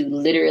have to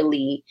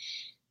literally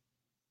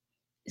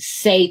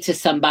say to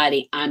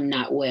somebody, I'm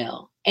not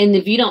well. And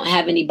if you don't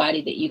have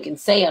anybody that you can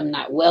say I'm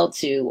not well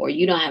to, or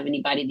you don't have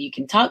anybody that you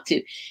can talk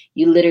to,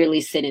 you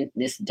literally sit in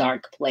this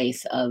dark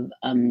place of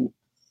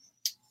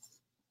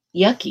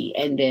yucky,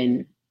 and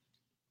then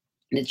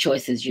the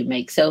choices you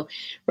make. So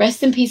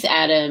rest in peace,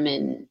 Adam.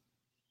 And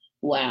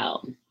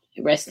wow,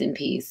 rest in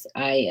peace.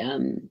 I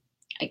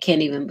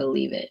can't even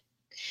believe it.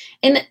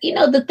 And you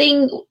know, the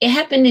thing, it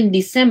happened in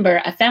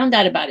December. I found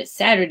out about it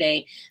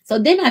Saturday. So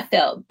then I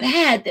felt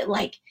bad that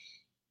like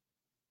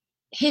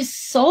his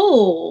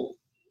soul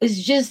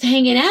was just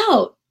hanging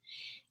out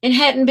and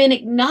hadn't been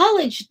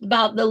acknowledged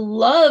about the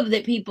love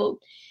that people,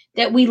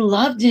 that we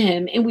loved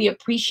him and we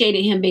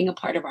appreciated him being a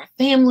part of our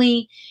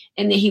family,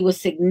 and that he was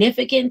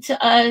significant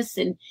to us.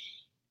 And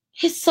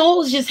his soul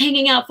was just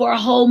hanging out for a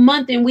whole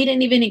month, and we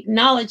didn't even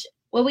acknowledge.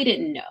 Well, we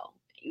didn't know.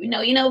 We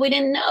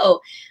didn't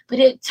know. But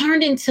it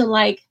turned into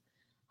like,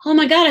 oh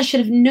my God, I should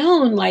have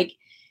known. Like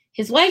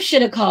his wife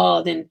should have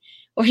called, and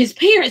or his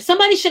parents,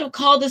 somebody should have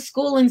called the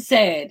school and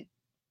said,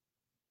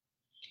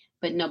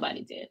 but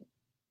nobody did.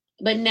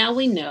 But now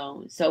we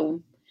know.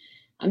 So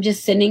I'm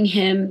just sending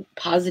him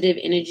positive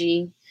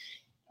energy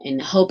and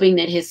hoping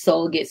that his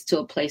soul gets to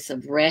a place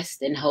of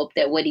rest, and hope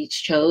that what he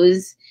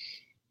chose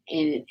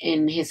in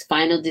his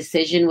final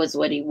decision was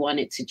what he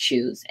wanted to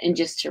choose, and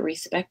just to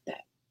respect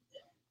that.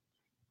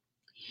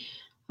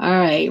 All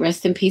right,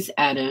 rest in peace,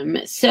 Adam.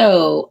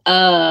 So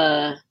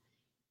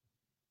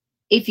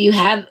if you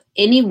have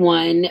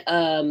anyone,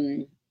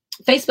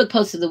 Facebook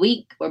post of the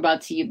week were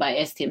brought to you by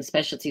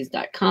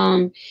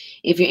stmspecialties.com.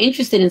 If you're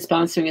interested in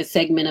sponsoring a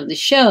segment of the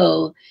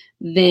show,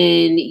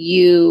 then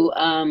you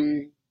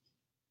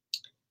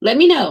let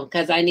me know,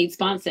 because I need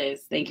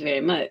sponsors. Thank you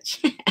very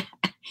much.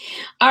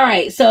 All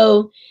right,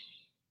 so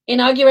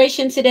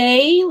inauguration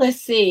today.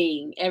 Let's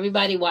see.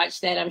 Everybody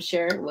watched that, I'm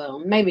sure. Well,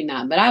 maybe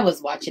not, but I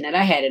was watching it.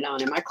 I had it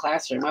on in my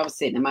classroom. I was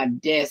sitting at my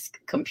desk,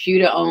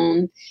 computer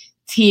on,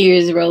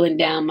 tears rolling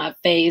down my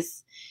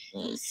face.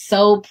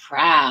 So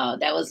proud.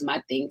 That was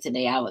my thing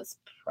today. I was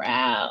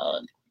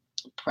proud.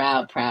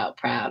 Proud.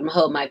 I'm gonna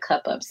hold my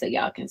cup up so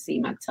y'all can see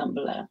my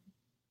tumbler.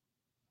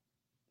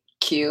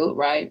 Cute,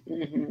 right?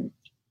 Mm-hmm.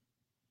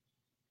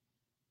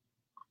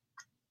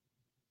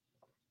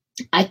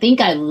 I think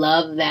I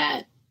love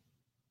that.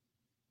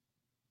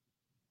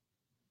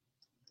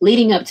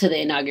 Leading up to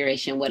the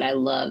inauguration, what I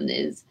loved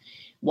is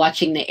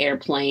watching the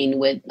airplane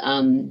with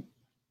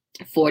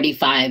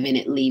 45 in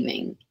it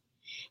leaving.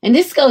 And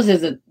this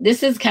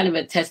is kind of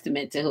a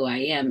testament to who I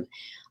am.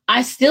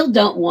 I still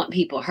don't want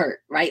people hurt,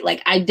 right?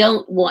 Like I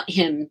don't want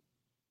him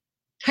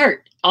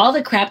hurt. All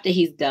the crap that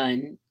he's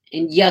done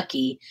and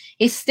yucky,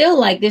 it's still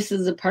like, this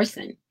is a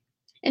person.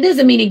 It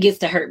doesn't mean it gets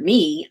to hurt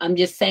me. I'm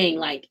just saying,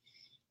 like,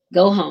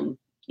 go home.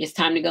 It's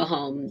time to go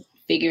home.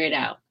 Figure it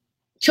out.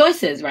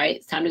 Choices, right?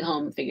 It's time to go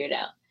home and figure it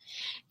out.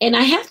 And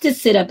I have to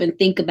sit up and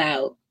think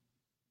about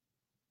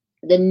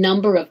the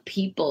number of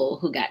people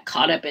who got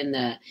caught up in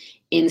the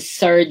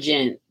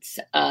insurgents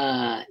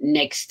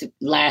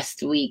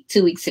last week,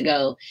 2 weeks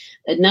ago,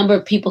 the number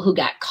of people who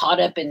got caught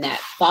up in that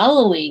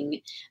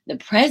following the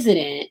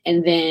president.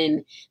 And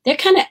then they're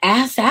kind of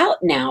ass out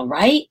now,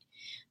 right?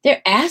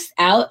 They're ass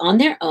out on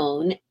their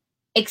own,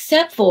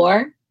 except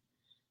for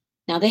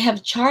now they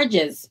have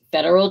charges,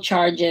 federal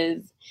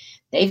charges.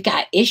 They've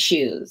got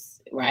issues,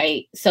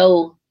 right?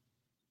 So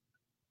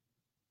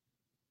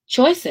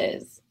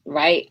choices,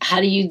 right?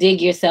 How do you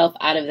dig yourself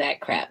out of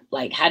that crap?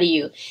 Like, how do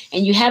you,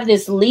 and you have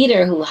this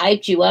leader who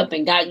hyped you up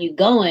and got you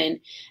going,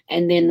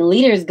 and then the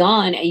leader's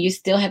gone, and you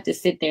still have to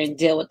sit there and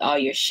deal with all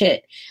your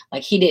shit.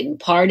 Like, he didn't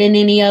pardon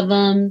any of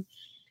them.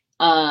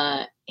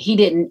 He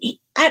didn't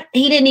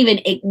even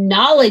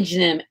acknowledge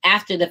them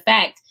after the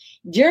fact.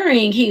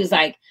 During, he was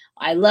like,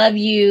 I love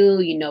you,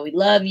 we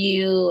love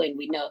you, and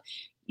we know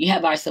you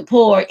have our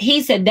support.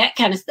 He said that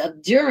kind of stuff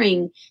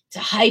during to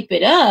hype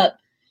it up.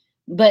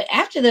 But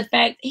after the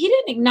fact, he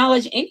didn't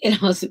acknowledge any of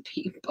those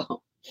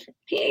people.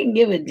 He didn't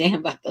give a damn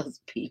about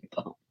those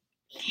people.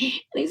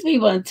 These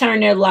people have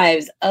turned their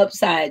lives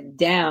upside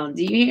down.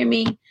 Do you hear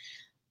me?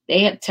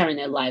 They have turned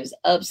their lives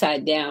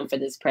upside down for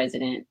this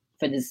president,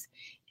 for this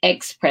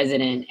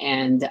ex-president.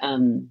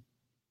 And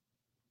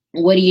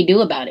what do you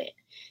do about it?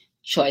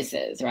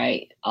 Choices,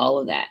 right? All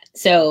of that.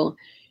 So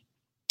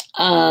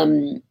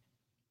I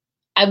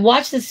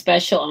watched the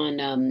special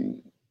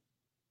on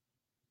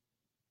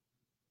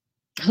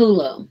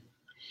Hulu.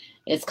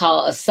 It's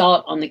called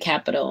Assault on the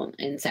Capitol,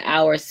 and it's an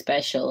hour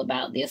special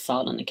about the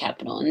assault on the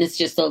Capitol. And it's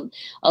just a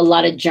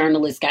lot of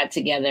journalists got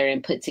together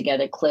and put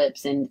together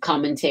clips and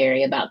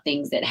commentary about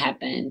things that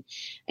happened.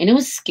 And it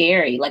was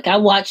scary. Like, I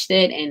watched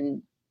it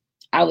and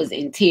I was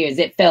in tears.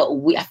 I felt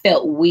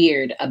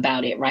weird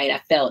about it, right? I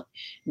felt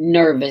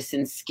nervous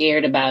and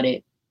scared about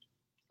it.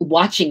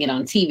 watching it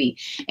on TV.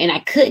 And I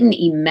couldn't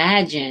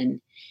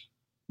imagine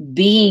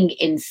being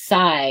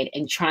inside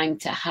and trying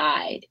to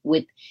hide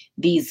with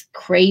these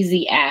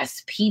crazy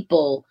ass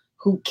people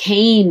who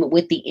came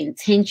with the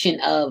intention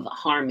of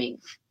harming.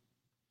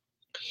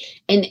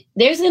 And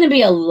there's going to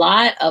be a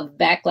lot of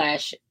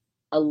backlash,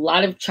 a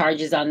lot of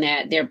charges on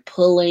that. They're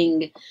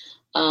pulling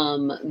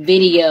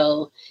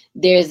video.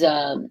 There's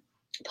a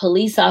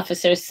police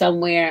officer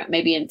somewhere,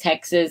 maybe in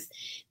Texas,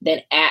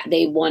 that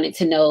they wanted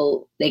to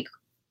know, they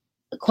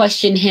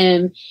questioned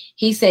him.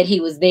 He said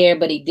he was there,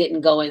 but he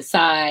didn't go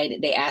inside.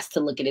 They asked to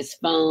look at his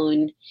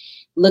phone,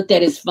 looked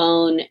at his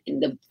phone.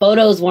 And the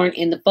photos weren't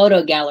in the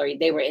photo gallery.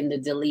 They were in the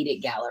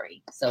deleted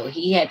gallery. So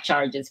he had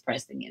charges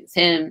pressed against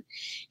him.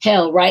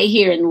 Hell, right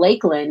here in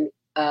Lakeland,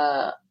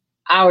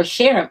 our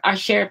sheriff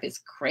is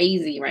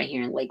crazy right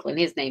here in Lakeland.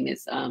 His name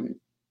is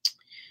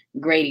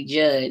Grady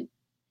Judd.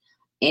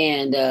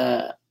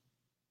 And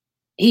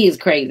he is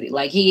crazy.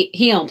 Like he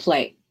don't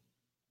play.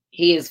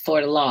 He is for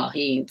the law.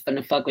 He ain't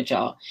finna fuck with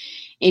y'all.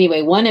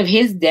 Anyway, one of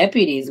his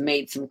deputies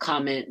made some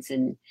comments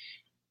and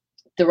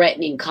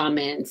threatening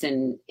comments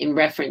and in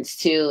reference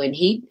to, and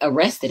he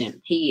arrested him.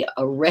 He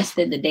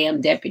arrested the damn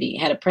deputy,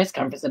 had a press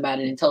conference about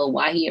it and told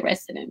why he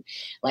arrested him.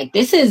 Like,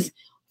 this is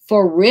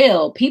for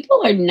real.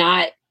 People are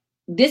not,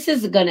 this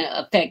is going to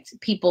affect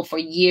people for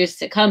years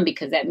to come,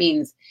 because that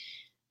means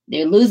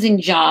they're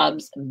losing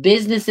jobs.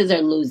 Businesses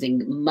are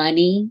losing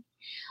money.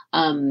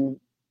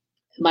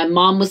 My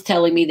mom was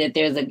telling me that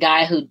there's a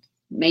guy who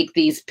make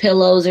these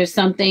pillows or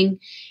something.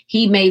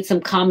 He made some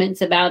comments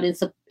about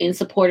in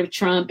support of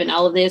Trump and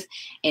all of this.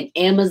 And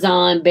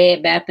Amazon,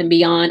 Bed Bath &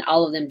 Beyond,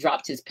 all of them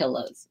dropped his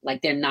pillows.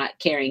 Like, they're not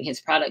carrying his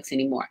products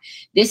anymore.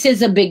 This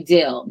is a big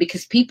deal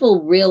because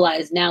people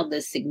realize now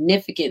the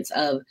significance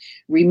of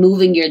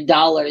removing your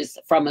dollars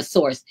from a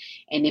source.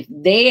 And if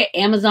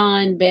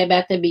Amazon, Bed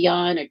Bath &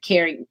 Beyond are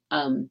carrying,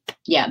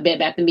 Bed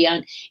Bath &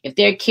 Beyond, if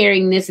they're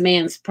carrying this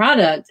man's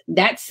product,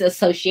 that's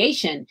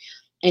association.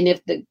 And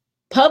if the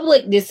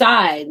public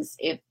decides,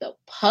 if the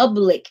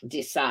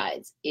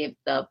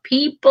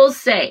people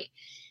say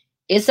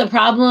it's a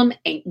problem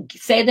and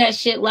say that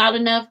shit loud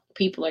enough,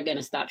 people are going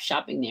to stop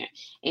shopping there.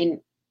 And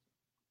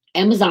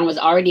Amazon was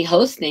already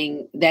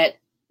hosting that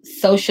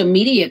social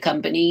media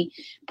company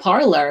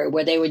Parler,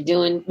 where they were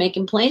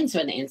making plans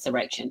for the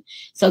insurrection.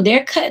 So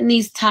they're cutting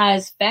these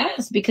ties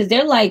fast because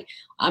they're like,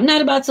 I'm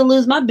not about to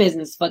lose my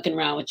business fucking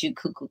around with you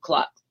cuckoo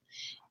clocks.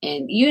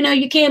 And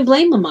you can't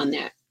blame them on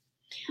that.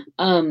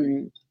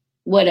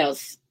 What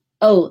else?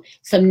 Oh,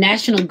 some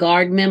National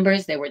Guard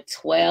members. There were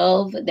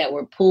 12 that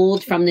were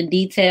pulled from the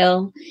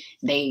detail.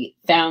 They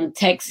found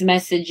text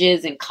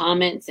messages and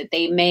comments that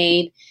they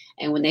made.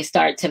 And when they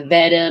started to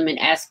vet them and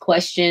ask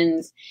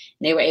questions,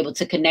 they were able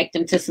to connect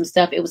them to some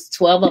stuff. It was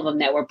 12 of them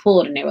that were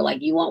pulled. And they were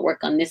like, you won't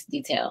work on this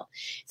detail.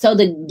 So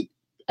the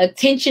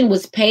attention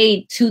was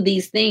paid to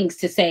these things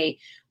to say,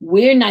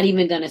 we're not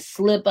even going to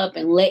slip up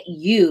and let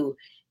you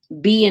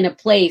be in a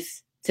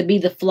place to be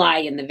the fly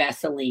in the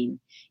Vaseline.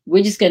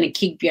 We're just going to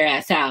keep your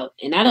ass out.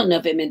 And I don't know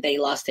if it meant they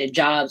lost their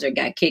jobs or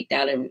got kicked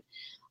out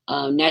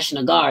of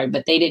National Guard,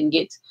 but they didn't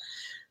get,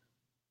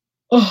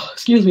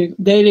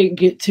 they didn't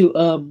get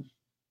to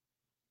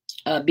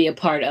be a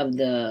part of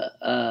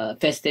the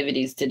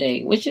festivities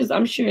today, which is,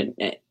 I'm sure,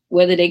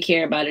 whether they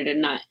care about it or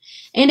not.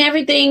 And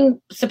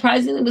everything,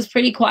 surprisingly, was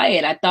pretty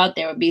quiet. I thought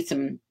there would be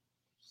some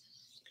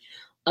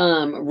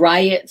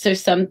riots or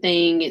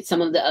something at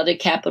some of the other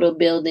Capitol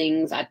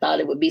buildings. I thought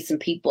it would be some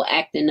people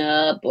acting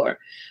up or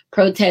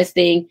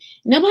protesting.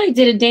 Nobody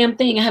did a damn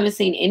thing. I haven't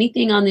seen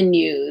anything on the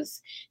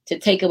news to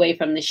take away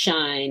from the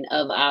shine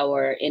of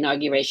our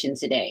inauguration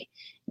today.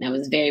 And I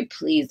was very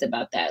pleased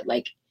about that.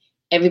 Like,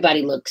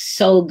 everybody looked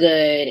so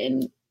good.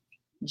 And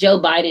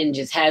Joe Biden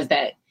just has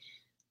that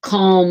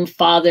calm,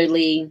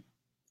 fatherly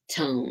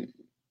tone.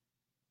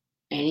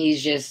 And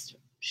he's just,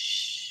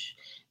 shh.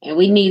 And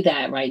we need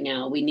that right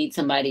now. We need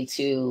somebody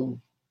to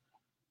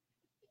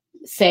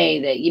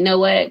say that, you know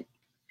what?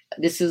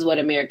 This is what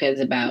America is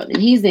about. And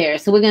he's there.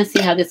 So we're going to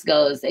see how this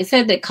goes. They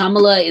said that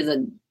Kamala is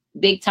a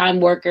big time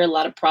worker, a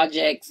lot of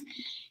projects.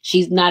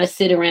 She's not a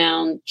sit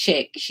around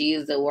chick. She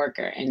is a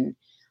worker. And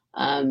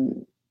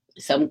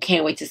so I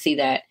can't wait to see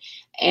that.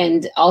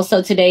 And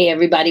also today,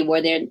 everybody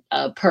wore their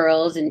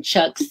pearls and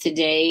Chucks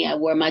today. I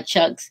wore my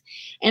Chucks.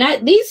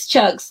 And these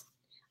Chucks,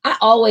 I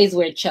always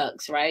wear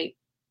Chucks, right?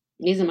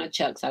 These are my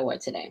Chucks I wore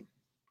today.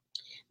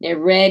 They're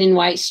red and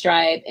white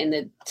stripe and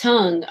the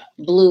tongue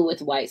blue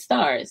with white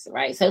stars,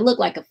 right? So it looked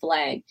like a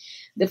flag.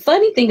 The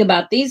funny thing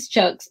about these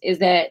Chucks is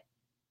that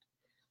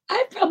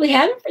I've probably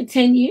had them for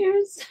 10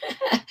 years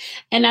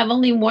and I've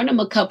only worn them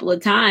a couple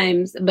of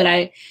times, but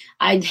I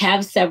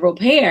have several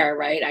pair,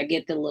 right? I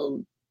get the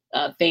little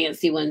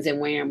fancy ones and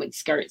wear them with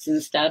skirts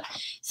and stuff.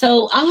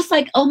 So I was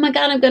like, oh my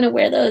God, I'm going to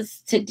wear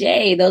those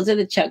today. Those are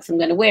the Chucks I'm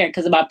going to wear,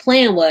 because my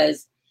plan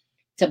was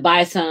to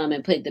buy some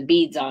and put the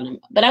beads on them,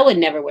 but I would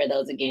never wear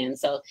those again.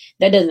 So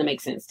that doesn't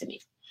make sense to me.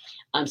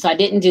 So I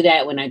didn't do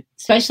that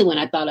especially when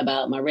I thought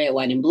about my red,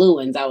 white, and blue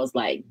ones. I was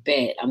like,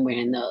 bet I'm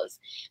wearing those.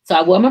 So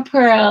I wore my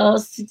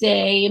pearls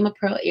today and my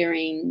pearl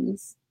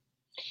earrings.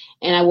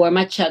 And I wore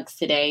my Chucks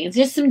today. It's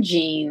just some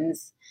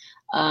jeans.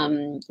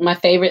 My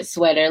favorite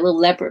sweater, a little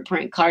leopard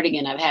print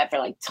cardigan I've had for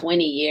like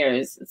 20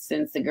 years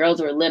since the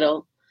girls were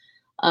little.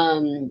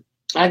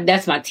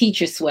 That's my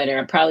teacher sweater.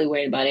 I probably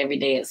wear it about every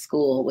day at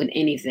school with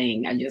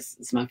anything.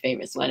 It's my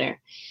favorite sweater.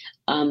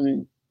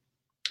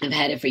 I've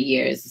had it for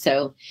years.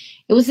 So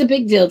it was a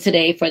big deal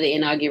today for the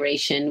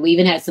inauguration. We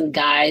even had some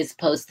guys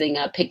posting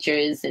up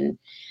pictures and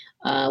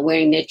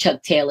wearing their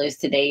Chuck Taylors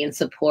today in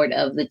support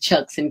of the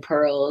Chucks and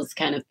Pearls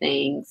kind of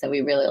thing. So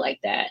we really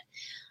like that.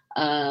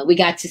 We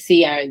got to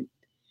see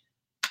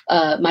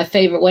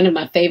one of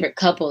my favorite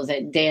couples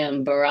at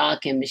Damn,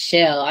 Barack and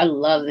Michelle. I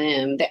love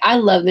them. I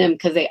love them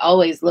because they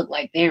always look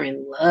like they're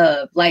in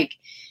love. Like,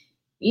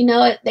 you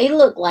know, they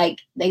look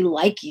like they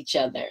like each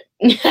other.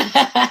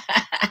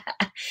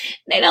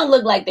 They don't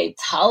look like they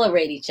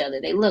tolerate each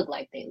other. They look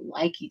like they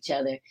like each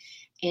other.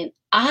 And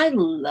I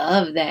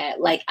love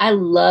that. Like, I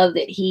love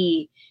that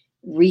he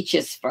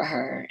reaches for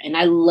her. And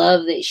I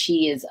love that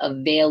she is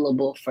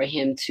available for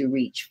him to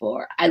reach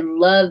for. I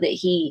love that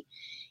he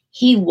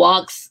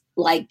walks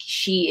like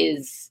she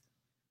is,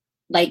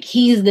 like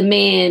he's the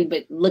man,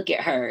 but look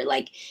at her.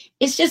 Like,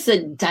 it's just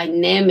a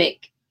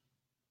dynamic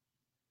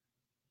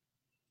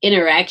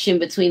interaction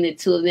between the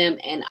two of them.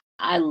 And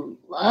I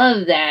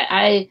love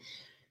that.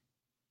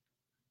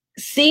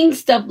 Seeing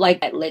stuff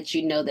like that lets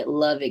you know that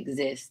love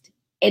exists.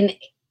 And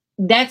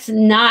that's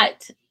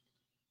not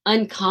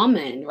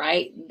uncommon,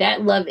 right?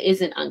 That love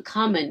isn't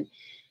uncommon.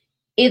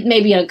 It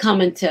may be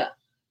uncommon to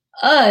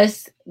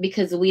us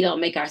because we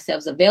don't make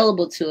ourselves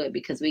available to it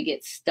because we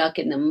get stuck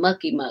in the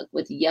mucky muck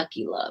with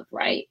yucky love,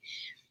 right?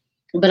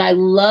 But I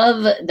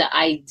love the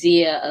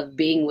idea of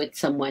being with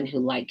someone who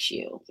likes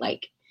you.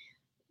 Like,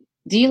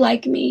 do you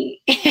like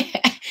me?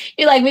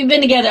 You're like, we've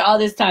been together all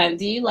this time.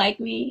 Do you like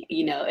me?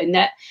 You know, and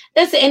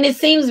it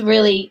seems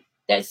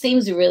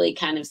really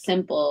kind of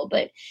simple,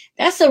 but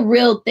that's a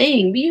real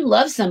thing. You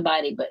love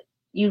somebody, but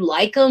you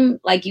like them,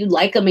 and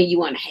you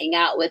want to hang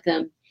out with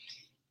them.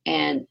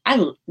 And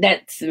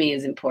that to me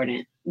is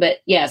important. But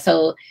yeah,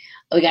 so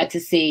we got to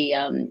see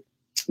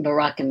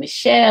Barack and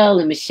Michelle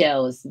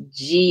was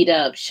G'd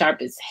up,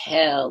 sharp as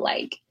hell.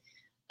 Like,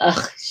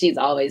 she's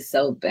always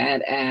so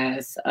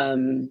badass.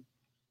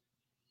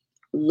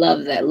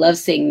 Love that. Love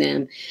seeing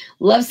them.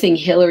 Love seeing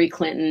Hillary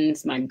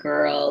Clinton's my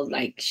girl.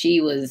 Like, she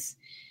was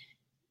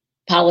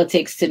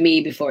politics to me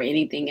before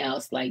anything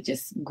else. Like,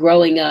 just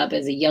growing up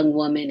as a young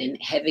woman and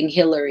having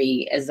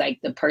Hillary as like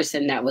the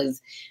person that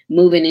was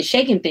moving and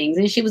shaking things.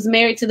 And she was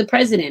married to the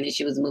president and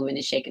she was moving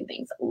and shaking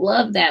things.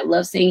 Love that.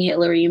 Love seeing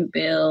Hillary and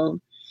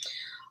Bill.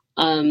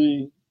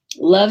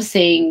 Love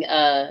seeing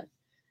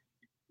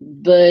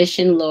Bush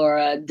and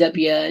Laura,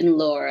 W and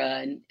Laura.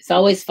 And it's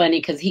always funny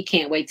because he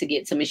can't wait to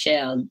get to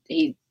Michelle.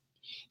 He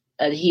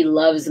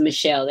loves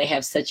Michelle. They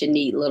have such a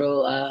neat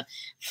little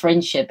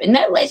friendship. And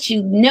that lets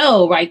you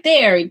know right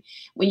there,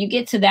 when you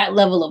get to that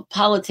level of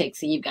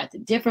politics and you've got the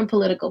different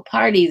political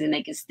parties and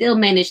they can still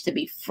manage to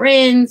be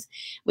friends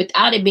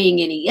without it being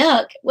any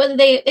yuck, whether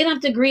they don't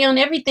have to agree on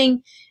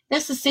everything.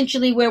 That's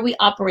essentially where we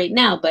operate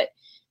now. But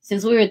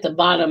since we're at the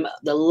bottom,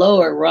 the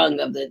lower rung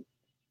of the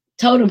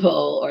totem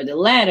pole or the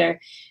ladder,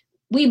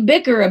 we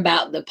bicker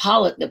about the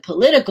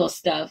political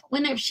stuff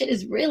when that shit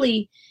is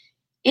really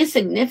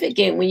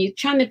insignificant when you're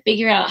trying to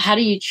figure out how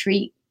do you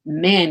treat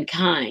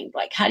mankind,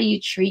 like how do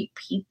you treat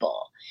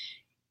people.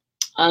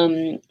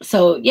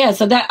 So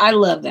that I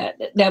love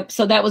that.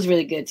 So that was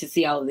really good to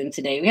see all of them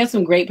today. We had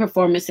some great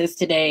performances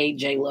today.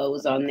 J-Lo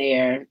was on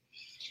there.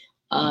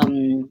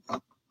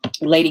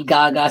 Lady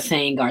Gaga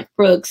sang, Garth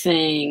Brooks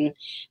sang.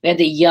 We had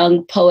the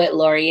young poet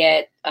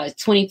laureate,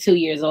 22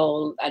 years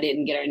old. I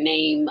didn't get her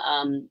name.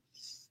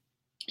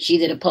 She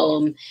did a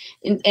poem,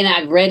 and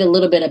I've read a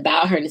little bit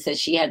about her, and it says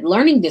she had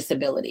learning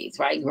disabilities,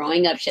 right?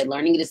 Growing up, she had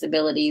learning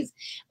disabilities,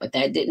 but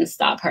that didn't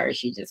stop her.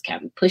 She just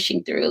kept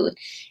pushing through.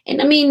 And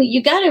I mean,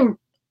 you got to,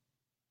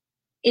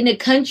 in a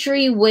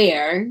country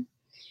where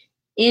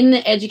in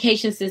the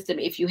education system,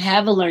 if you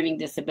have a learning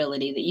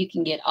disability, that you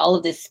can get all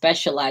of this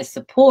specialized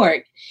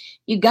support,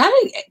 you got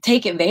to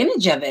take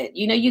advantage of it.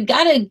 You know, you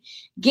got to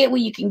get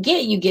what you can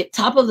get. You get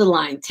top of the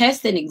line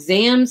tests and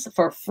exams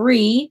for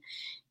free.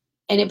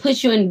 And it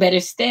puts you in better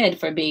stead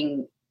for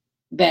being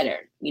better,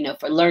 you know,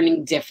 for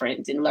learning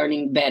different and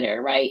learning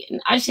better, right?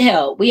 And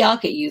hell, we all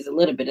could use a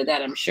little bit of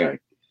that, I'm sure.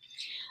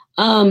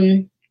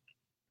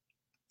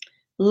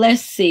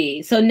 Let's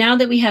see. So now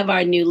that we have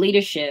our new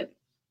leadership,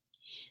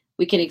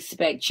 we can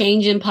expect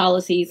change in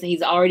policies.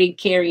 He's already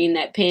carrying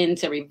that pen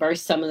to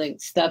reverse some of the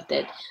stuff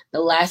that the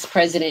last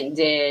president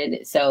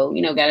did. So,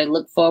 you know, got to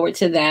look forward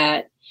to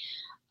that.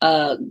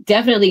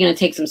 Definitely going to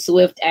take some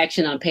swift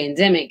action on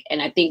pandemic.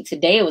 And I think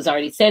today it was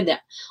already said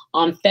that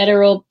on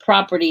federal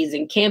properties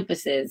and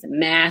campuses,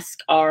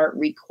 masks are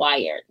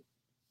required.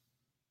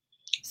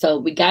 So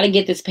we got to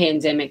get this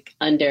pandemic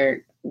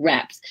under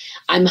wraps.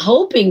 I'm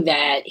hoping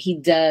that he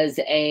does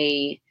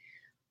a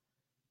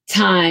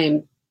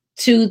time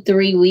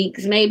 2-3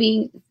 weeks,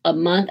 maybe a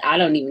month. I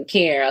don't even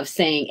care, of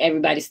saying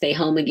everybody stay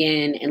home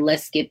again and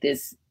let's get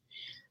this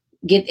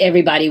get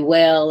everybody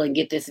well and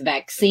get this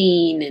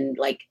vaccine. And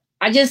like,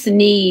 I just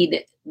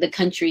need the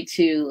country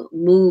to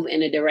move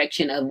in a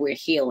direction of we're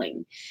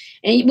healing.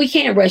 And we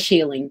can't rush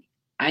healing.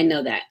 I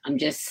know that. I'm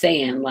just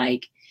saying,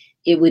 like,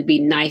 it would be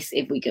nice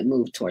if we could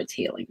move towards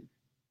healing.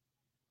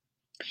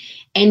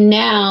 And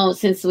now,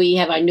 since we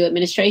have our new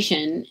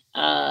administration,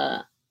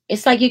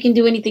 it's like you can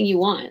do anything you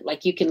want.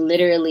 Like, you can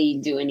literally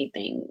do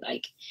anything.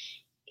 Like,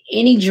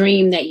 any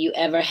dream that you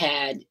ever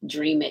had,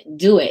 dream it,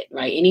 do it,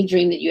 right? Any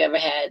dream that you ever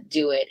had,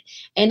 do it.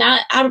 And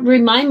I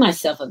remind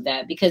myself of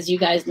that, because you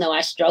guys know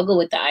I struggle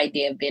with the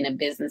idea of being a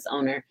business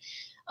owner,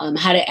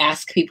 how to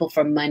ask people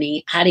for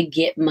money, how to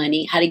get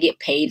money, how to get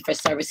paid for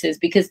services,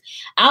 because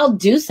I'll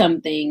do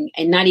something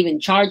and not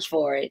even charge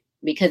for it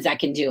because I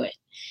can do it.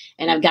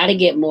 And I've got to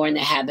get more in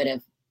the habit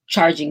of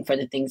charging for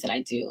the things that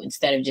I do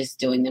instead of just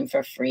doing them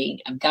for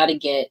free. I've got to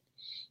get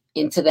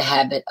into the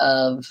habit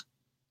of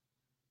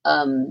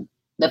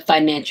the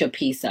financial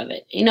piece of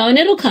it, and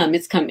it'll come.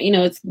 It's coming.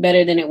 It's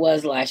better than it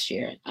was last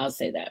year. I'll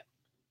say that.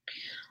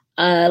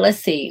 Let's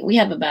see. We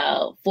have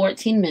about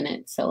 14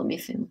 minutes. So let me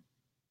see.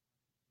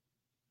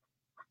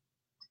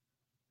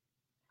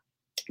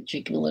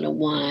 Drinking a little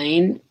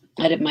wine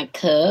out of my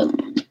cup.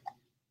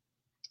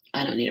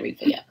 I don't need a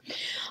refill yet.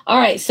 All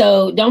right.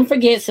 So don't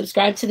forget,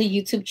 subscribe to the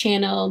YouTube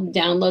channel,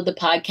 download the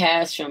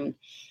podcast from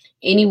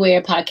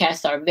anywhere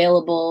podcasts are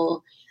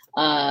available.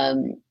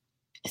 SoundCloud,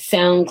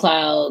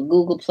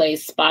 Google Play,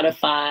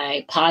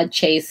 Spotify,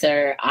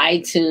 Podchaser,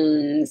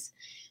 iTunes,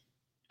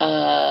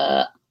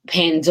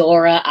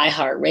 Pandora,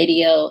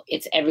 iHeartRadio.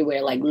 It's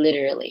everywhere, like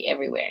literally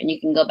everywhere. And you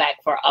can go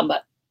back for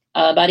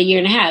about a year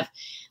and a half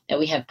that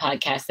we have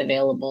podcasts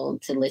available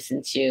to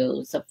listen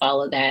to. So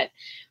follow that.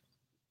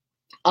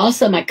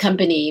 Also, my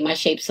company, My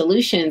Shape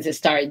Solutions, has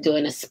started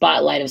doing a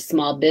spotlight of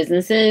small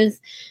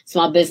businesses,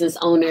 small business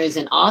owners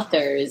and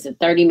authors, a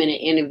 30-minute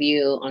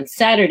interview on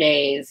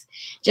Saturdays,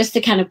 just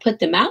to kind of put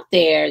them out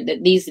there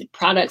that these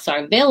products are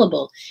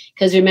available.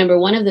 Because remember,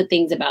 one of the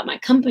things about my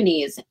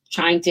company is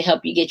trying to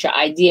help you get your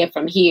idea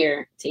from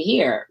here to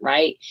here,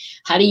 right?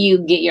 How do you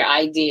get your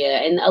idea?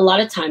 And a lot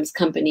of times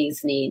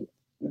companies need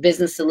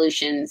business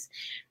solutions.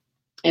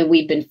 And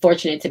we've been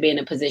fortunate to be in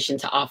a position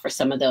to offer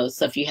some of those.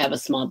 So if you have a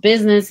small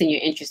business and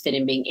you're interested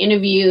in being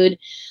interviewed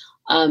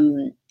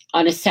on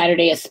a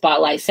Saturday, a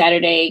Spotlight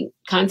Saturday,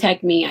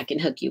 contact me. I can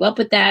hook you up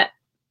with that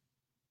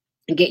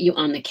and get you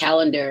on the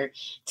calendar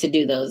to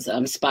do those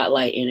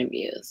Spotlight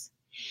interviews.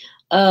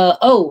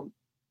 Lastly,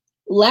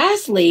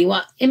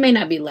 well, it may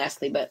not be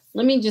lastly, but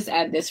let me just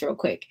add this real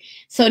quick.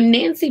 So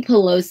Nancy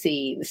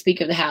Pelosi, the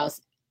Speaker of the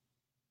House,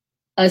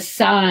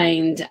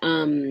 assigned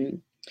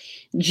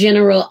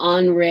General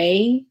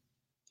Henry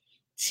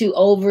to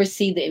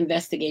oversee the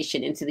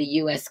investigation into the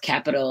U.S.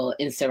 Capitol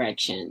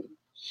insurrection.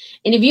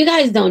 And if you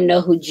guys don't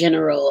know who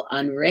General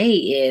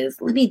Henry is,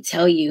 let me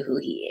tell you who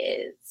he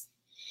is.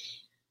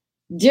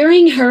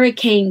 During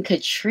Hurricane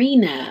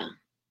Katrina,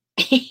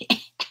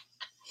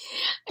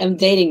 I'm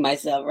dating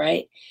myself,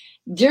 right?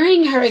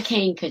 During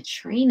Hurricane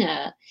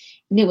Katrina,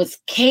 and it was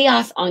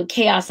chaos on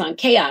chaos on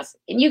chaos.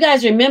 And you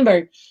guys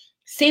remember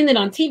seeing it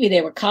on TV,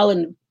 they were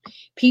calling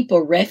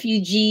people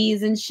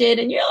refugees and shit,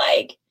 and you're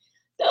like,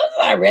 those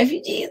are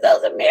refugees,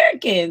 those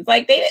Americans,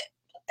 like, what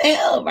the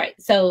hell, right?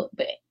 So,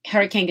 but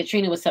Hurricane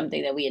Katrina was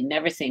something that we had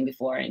never seen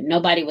before, and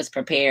nobody was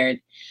prepared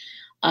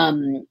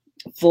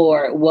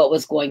for what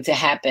was going to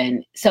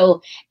happen.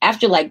 So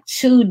after like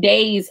 2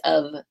 days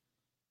of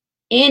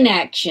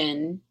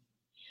inaction,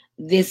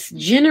 this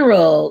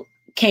general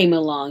came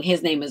along.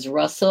 His name is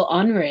Russell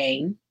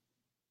Henry,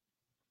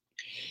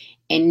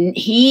 and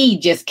he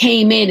just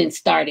came in and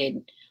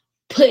started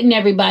putting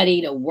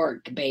everybody to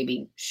work,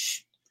 baby.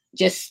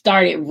 Just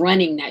started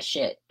running that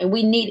shit. And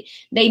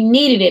they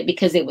needed it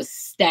because it was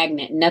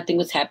stagnant. Nothing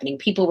was happening.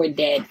 People were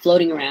dead,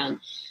 floating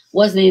around,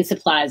 wasn't any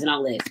supplies and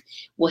all this.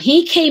 Well,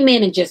 he came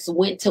in and just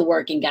went to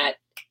work and got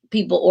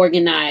people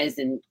organized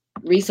and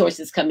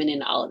resources coming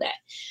in, all of that.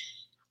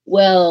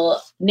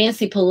 Well,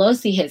 Nancy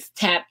Pelosi has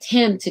tapped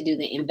him to do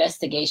the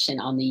investigation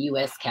on the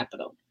U.S.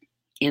 Capitol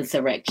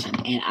insurrection.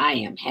 And I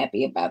am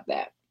happy about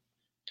that.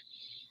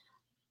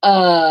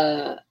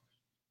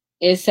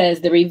 It says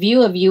the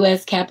review of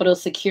U.S. Capitol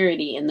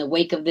security in the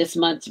wake of this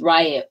month's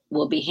riot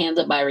will be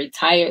handled by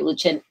retired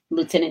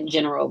Lieutenant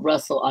General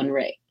Russell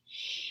Henry,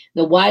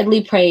 the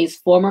widely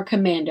praised former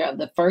commander of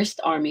the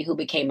First Army, who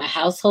became a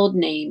household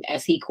name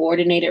as he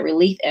coordinated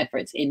relief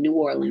efforts in New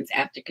Orleans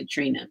after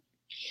Katrina.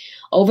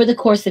 Over the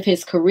course of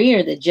his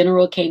career, the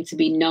general came to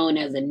be known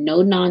as a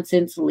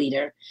no-nonsense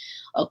leader,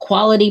 a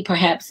quality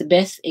perhaps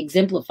best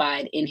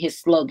exemplified in his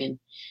slogan,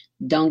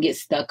 "Don't get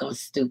stuck on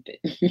stupid."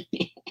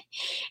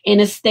 In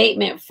a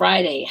statement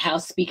Friday,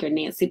 House Speaker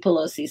Nancy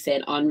Pelosi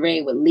said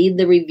Henry would lead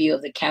the review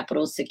of the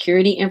Capitol's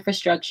security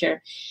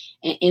infrastructure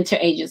and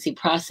interagency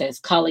process,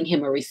 calling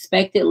him a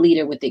respected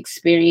leader with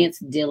experience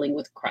dealing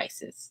with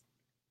crisis.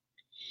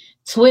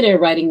 Twitter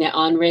writing that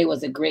Henry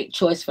was a great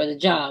choice for the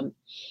job.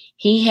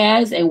 He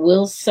has and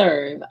will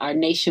serve our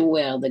nation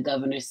well, the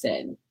governor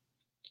said.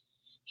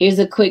 Here's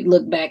a quick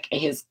look back at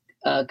his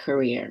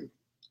career.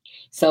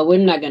 So we're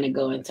not going to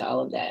go into all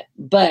of that.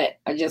 But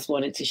I just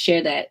wanted to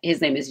share that.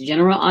 His name is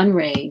General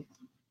Henri.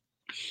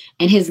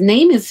 And his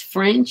name is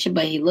French,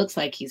 but he looks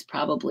like he's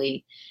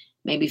probably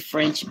maybe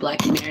French,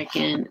 Black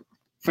American,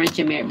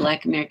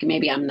 Black American,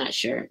 maybe, I'm not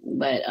sure.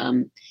 But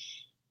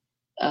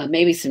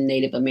maybe some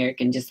Native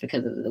American just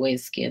because of the way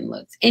his skin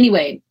looks.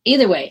 Anyway,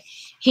 either way,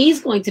 he's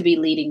going to be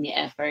leading the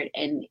effort,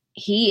 and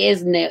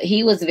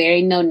he was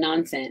very no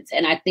nonsense.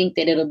 And I think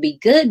that it'll be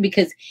good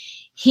because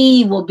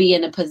he won't be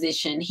in a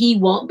position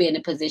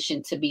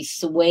to be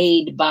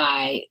swayed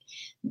by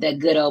the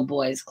good old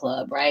boys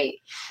club, right?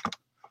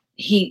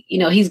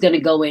 He's going to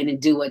go in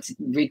and do what's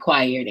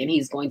required, and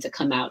he's going to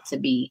come out to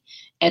be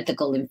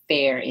ethical and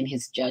fair in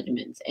his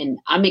judgments. And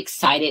I'm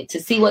excited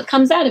to see what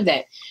comes out of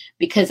that,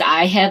 because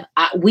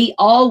we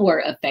all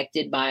were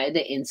affected by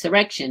the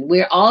insurrection.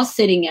 We're all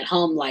sitting at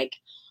home like,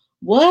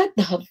 what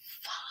the fuck?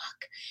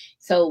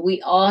 So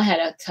we all had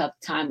a tough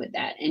time with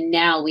that. And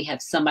now we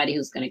have somebody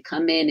who's going to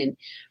come in and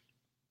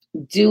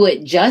do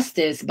it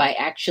justice by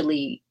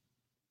actually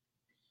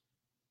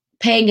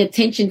paying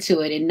attention to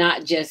it and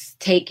not just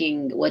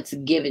taking what's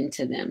given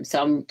to them.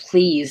 So I'm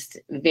pleased,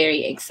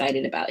 very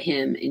excited about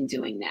him in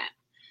doing that.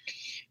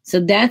 So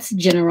that's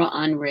General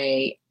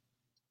Henri.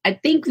 I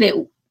think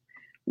that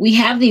we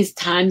have these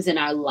times in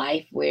our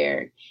life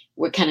where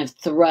we're kind of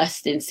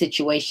thrust in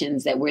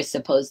situations that we're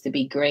supposed to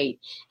be great,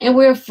 and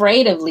we're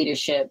afraid of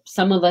leadership.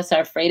 Some of us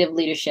are afraid of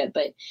leadership,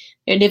 but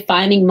they're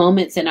defining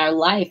moments in our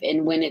life.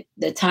 And when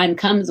the time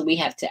comes, we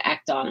have to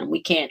act on them.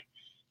 We can't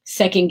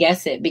second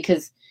guess it,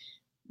 because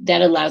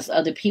that allows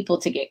other people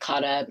to get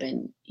caught up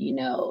and,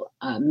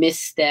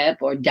 misstep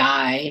or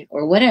die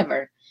or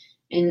whatever.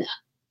 And,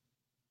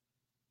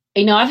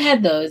 I've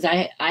had those.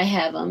 I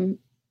have them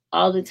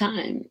all the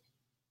time.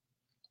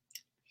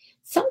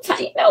 Sometimes,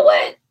 you know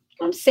what?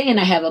 I'm saying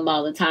I have them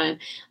all the time.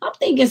 I'm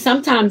thinking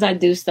sometimes I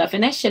do stuff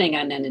and that shit ain't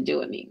got nothing to do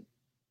with me.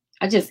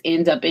 I just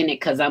end up in it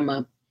because I'm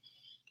a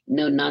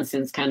no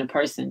nonsense kind of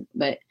person.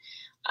 But,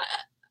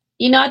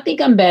 I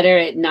think I'm better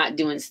at not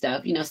doing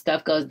stuff.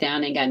 Stuff goes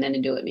down, ain't got nothing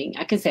to do with me.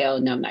 I can say, oh,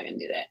 no, I'm not going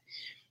to do that.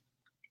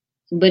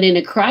 But in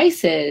a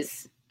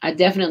crisis, I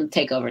definitely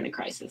take over in a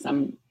crisis.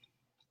 I'm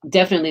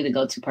definitely the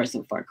go-to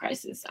person for a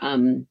crisis. I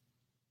don't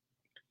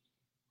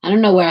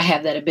know where I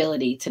have that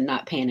ability to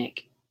not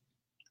panic.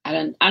 I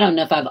don't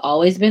know if I've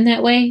always been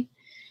that way,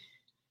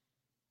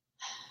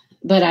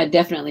 but I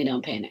definitely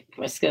don't panic.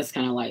 It's just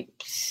kind of like,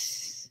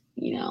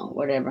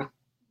 whatever.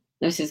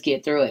 Let's just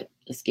get through it.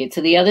 Let's get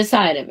to the other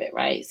side of it,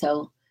 right?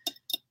 So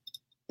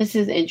this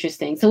is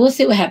interesting. So we'll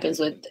see what happens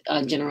with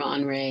General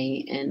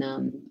Henri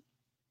and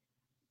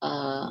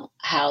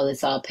how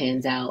this all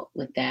pans out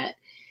with that.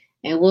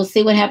 And we'll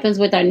see what happens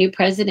with our new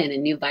president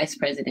and new vice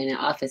president in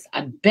office.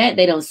 I bet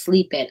they don't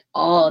sleep at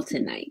all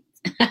tonight.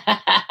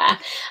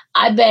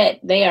 I bet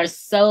they are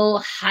so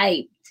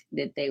hyped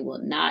that they will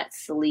not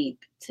sleep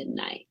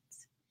tonight.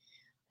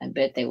 I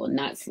bet they will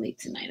not sleep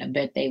tonight. I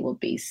bet they will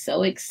be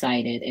so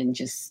excited and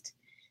just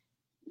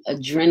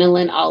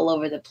adrenaline all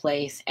over the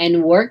place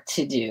and work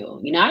to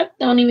do. I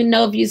don't even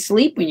know if you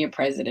sleep when you're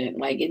president.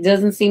 Like, it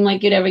doesn't seem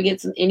like you'd ever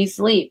get any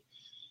sleep.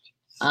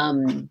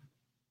 So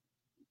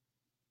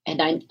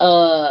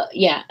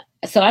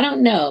I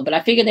don't know, but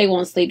I figure they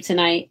won't sleep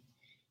tonight.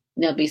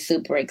 They'll be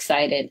super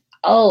excited.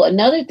 Oh,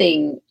 another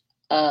thing,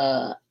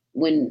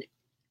 when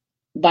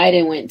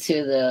Biden went to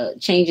the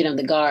changing of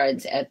the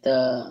guards at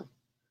the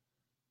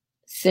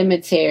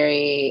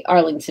cemetery,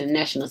 Arlington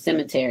National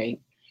Cemetery,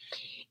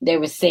 they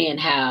were saying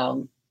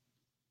how,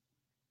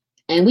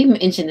 and we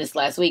mentioned this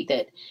last week,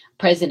 that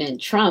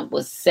President Trump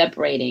was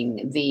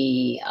separating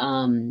the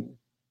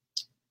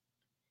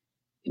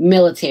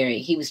military.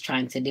 He was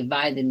trying to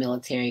divide the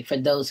military for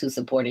those who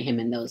supported him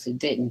and those who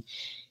didn't.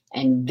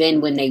 And then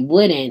when they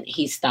wouldn't,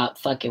 he stopped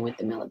fucking with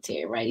the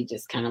military, right? He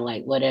just kind of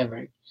like,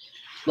 whatever.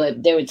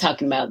 But they were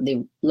talking about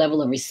the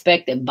level of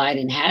respect that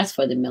Biden has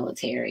for the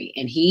military.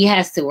 And he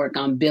has to work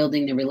on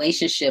building the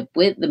relationship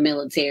with the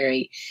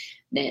military,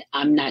 that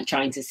I'm not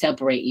trying to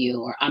separate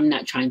you, or I'm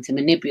not trying to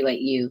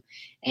manipulate you.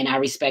 And I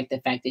respect the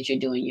fact that you're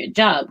doing your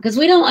job. Because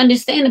we don't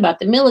understand about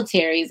the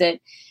military is that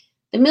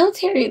the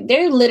military,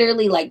 they're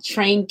literally like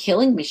trained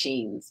killing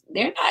machines.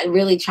 They're not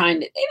really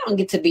they don't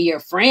get to be your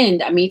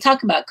friend. I mean,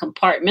 talk about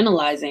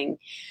compartmentalizing.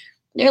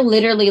 They're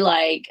literally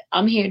like,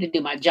 I'm here to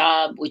do my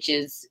job, which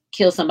is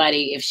kill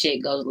somebody if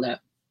shit goes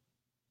left.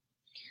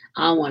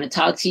 I don't want to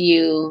talk to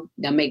you.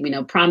 Don't make me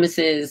no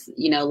promises.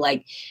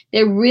 Like,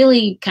 they're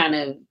really kind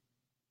of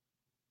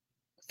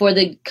for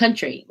the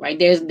country, right?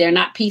 They're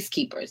not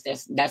peacekeepers.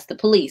 That's the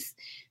police.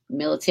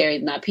 Military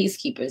is not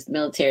peacekeepers.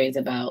 Military is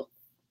about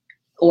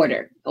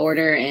order,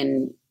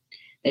 and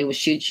they will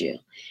shoot you,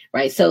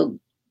 right? So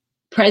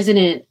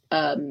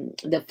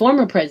the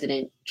former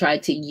president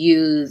tried to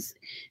use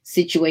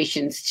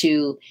situations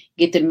to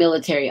get the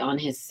military on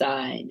his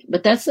side.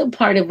 But that's a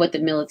part of what the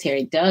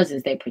military does,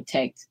 is they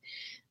protect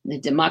the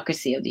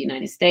democracy of the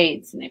United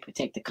States, and they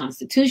protect the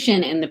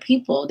Constitution and the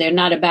people. They're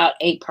not about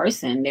a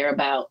person. They're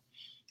about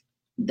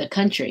the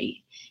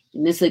country.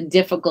 And this is a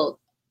difficult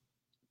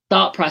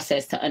thought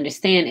process to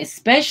understand,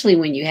 especially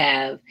when you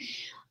have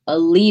a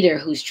leader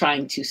who's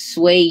trying to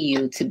sway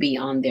you to be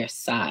on their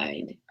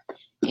side.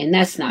 And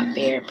that's not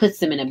fair. It puts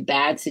them in a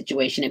bad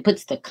situation. It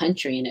puts the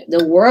country in it,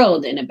 the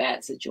world in a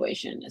bad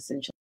situation,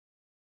 essentially.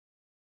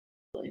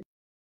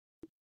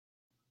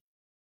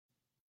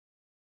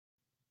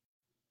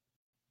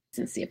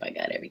 Let's see if I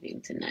got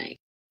everything tonight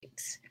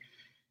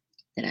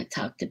that I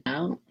talked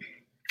about.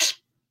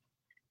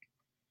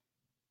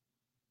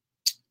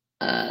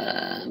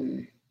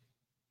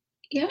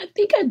 Yeah, I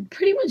think I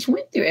pretty much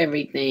went through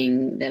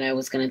everything that I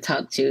was going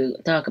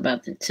to talk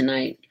about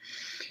tonight.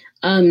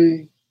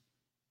 So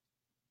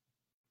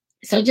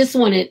I just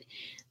wanted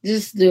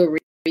just do a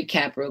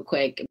recap real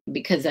quick,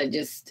 because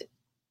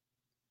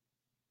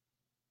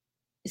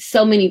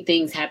so many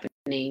things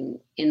happening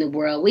in the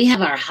world. We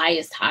have our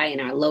highest high and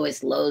our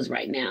lowest lows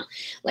right now.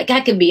 Like, I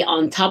could be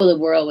on top of the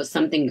world with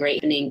something great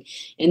happening,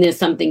 and then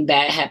something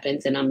bad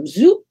happens and I'm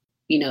zoop,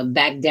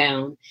 back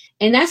down.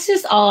 And that's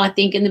just all I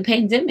think in the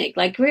pandemic.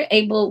 Like, we're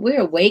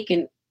awake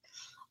and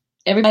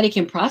everybody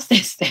can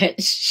process that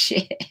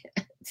shit.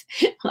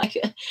 Like,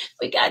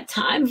 we got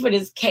time for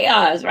this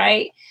chaos,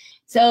 right?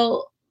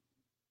 So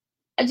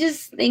I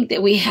just think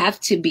that we have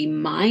to be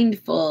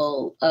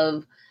mindful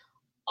of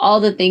all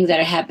the things that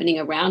are happening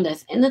around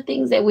us and the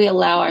things that we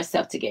allow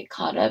ourselves to get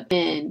caught up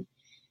in.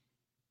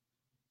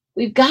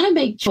 We've got to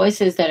make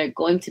choices that are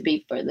going to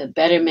be for the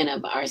betterment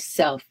of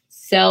ourself.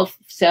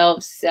 Self-care,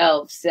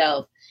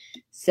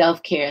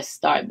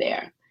 start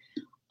there.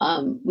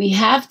 We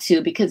have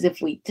to, because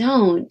if we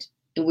don't,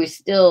 and we're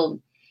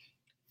still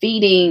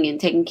feeding and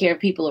taking care of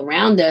people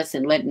around us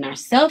and letting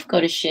ourselves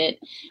go to shit,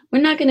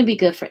 we're not going to be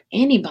good for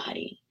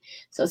anybody.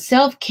 So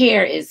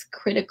self-care is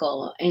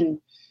critical, and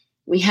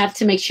we have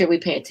to make sure we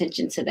pay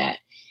attention to that,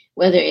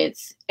 whether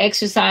it's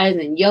exercise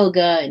and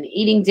yoga and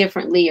eating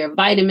differently, or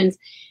vitamins,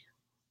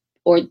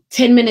 or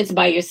 10 minutes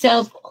by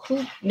yourself.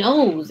 Who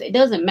knows? It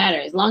doesn't matter.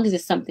 As long as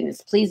it's something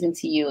that's pleasing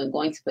to you and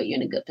going to put you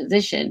in a good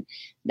position,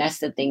 that's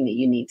the thing that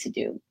you need to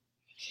do.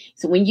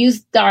 So when you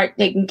start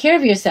taking care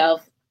of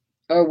yourself,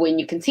 or when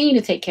you continue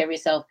to take care of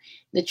yourself,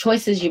 the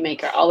choices you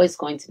make are always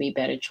going to be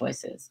better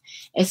choices.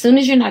 As soon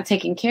as you're not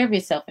taking care of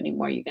yourself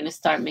anymore, you're going to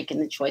start making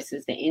the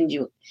choices that end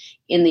you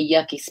in the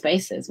yucky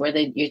spaces, where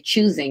you're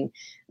choosing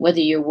whether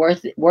you're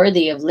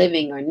worthy of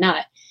living or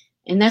not.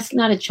 And that's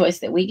not a choice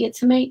that we get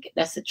to make.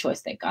 That's a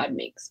choice that God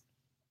makes.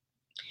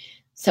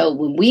 So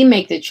when we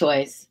make the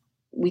choice,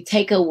 we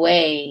take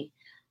away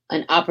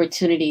an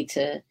opportunity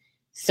to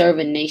serve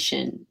a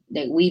nation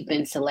that we've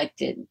been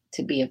selected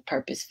to be of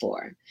purpose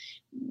for.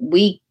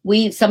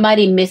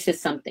 Somebody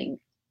misses something.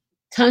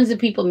 Tons of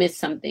people miss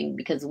something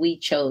because we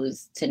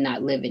chose to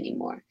not live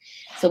anymore.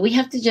 So we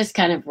have to just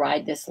kind of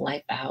ride this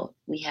life out.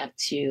 We have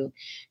to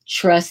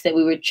trust that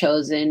we were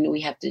chosen.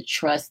 We have to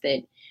trust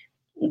that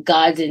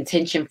God's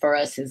intention for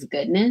us is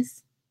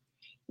goodness.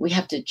 We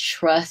have to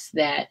trust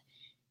that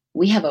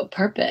we have a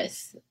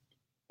purpose.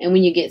 And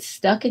when you get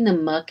stuck in the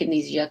muck in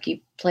these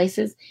yucky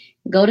places,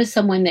 go to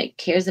someone that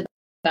cares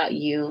about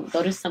you.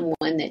 Go to someone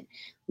that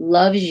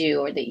loves you,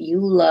 or that you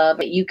love,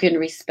 that you can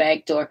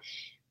respect, or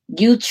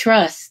you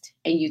trust,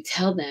 and you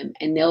tell them,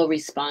 and they'll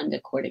respond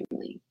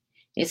accordingly.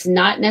 It's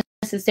not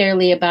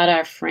necessarily about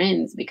our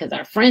friends, because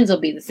our friends will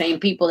be the same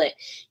people that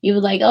you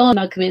would like, oh, I'm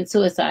not committing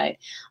suicide.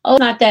 Oh,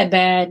 not that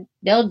bad.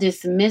 They'll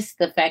dismiss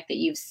the fact that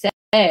you've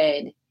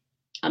said,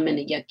 I'm in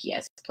a yucky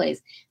ass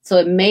place. So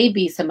it may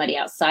be somebody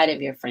outside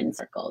of your friend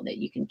circle that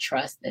you can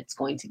trust that's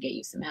going to get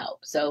you some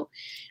help. So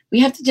we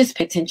have to just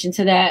pay attention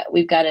to that.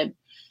 We've got to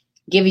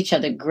give each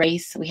other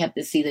grace. We have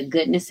to see the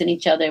goodness in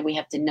each other. We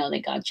have to know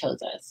that God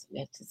chose us. We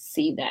have to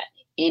see that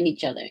in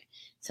each other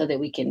so that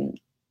we can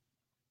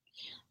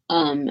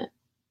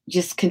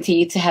just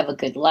continue to have a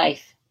good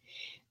life.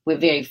 We're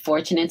very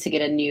fortunate to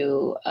get a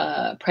new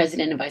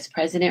president and vice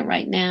president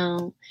right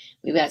now.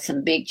 We've got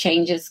some big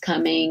changes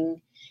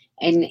coming.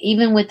 And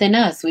even within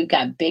us, we've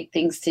got big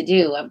things to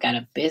do. I've got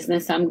a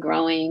business I'm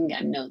growing. I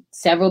know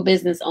several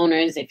business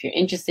owners. If you're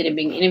interested in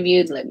being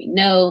interviewed, let me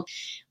know.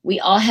 We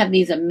all have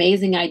these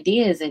amazing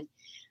ideas. And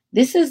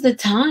this is the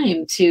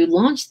time to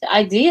launch the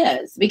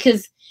ideas,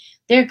 because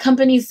there are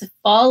companies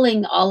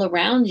falling all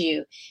around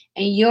you.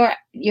 And you're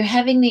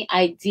having the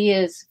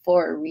ideas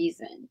for a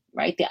reason,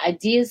 right? The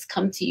ideas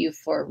come to you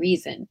for a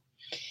reason.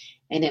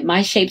 And at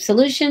My Shape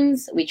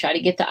Solutions, we try to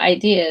get the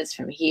ideas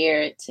from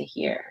here to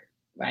here,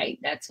 right?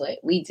 That's what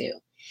we do.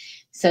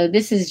 So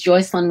this is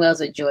Joycelyn Wells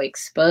with Joy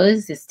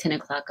Exposed. It's 10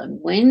 o'clock on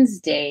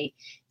Wednesday,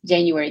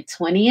 January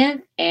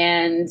 20th.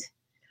 And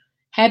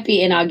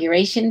happy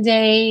Inauguration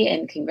Day.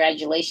 And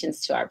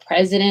congratulations to our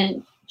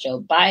president,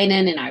 Joe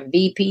Biden, and our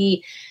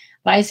VP,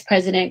 Vice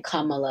President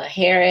Kamala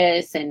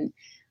Harris. And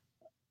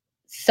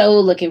so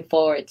looking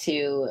forward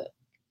to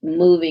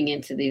moving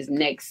into these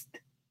next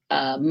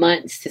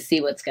months to see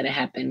what's going to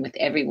happen with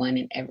everyone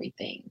and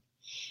everything.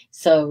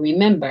 So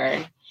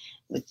remember,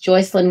 with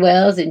Joycelyn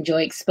Wells and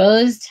Joy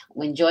Exposed,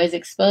 when joy is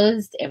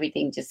exposed,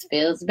 everything just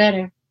feels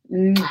better.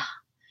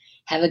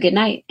 Have a good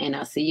night, and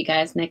I'll see you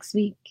guys next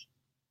week.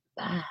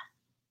 Bye.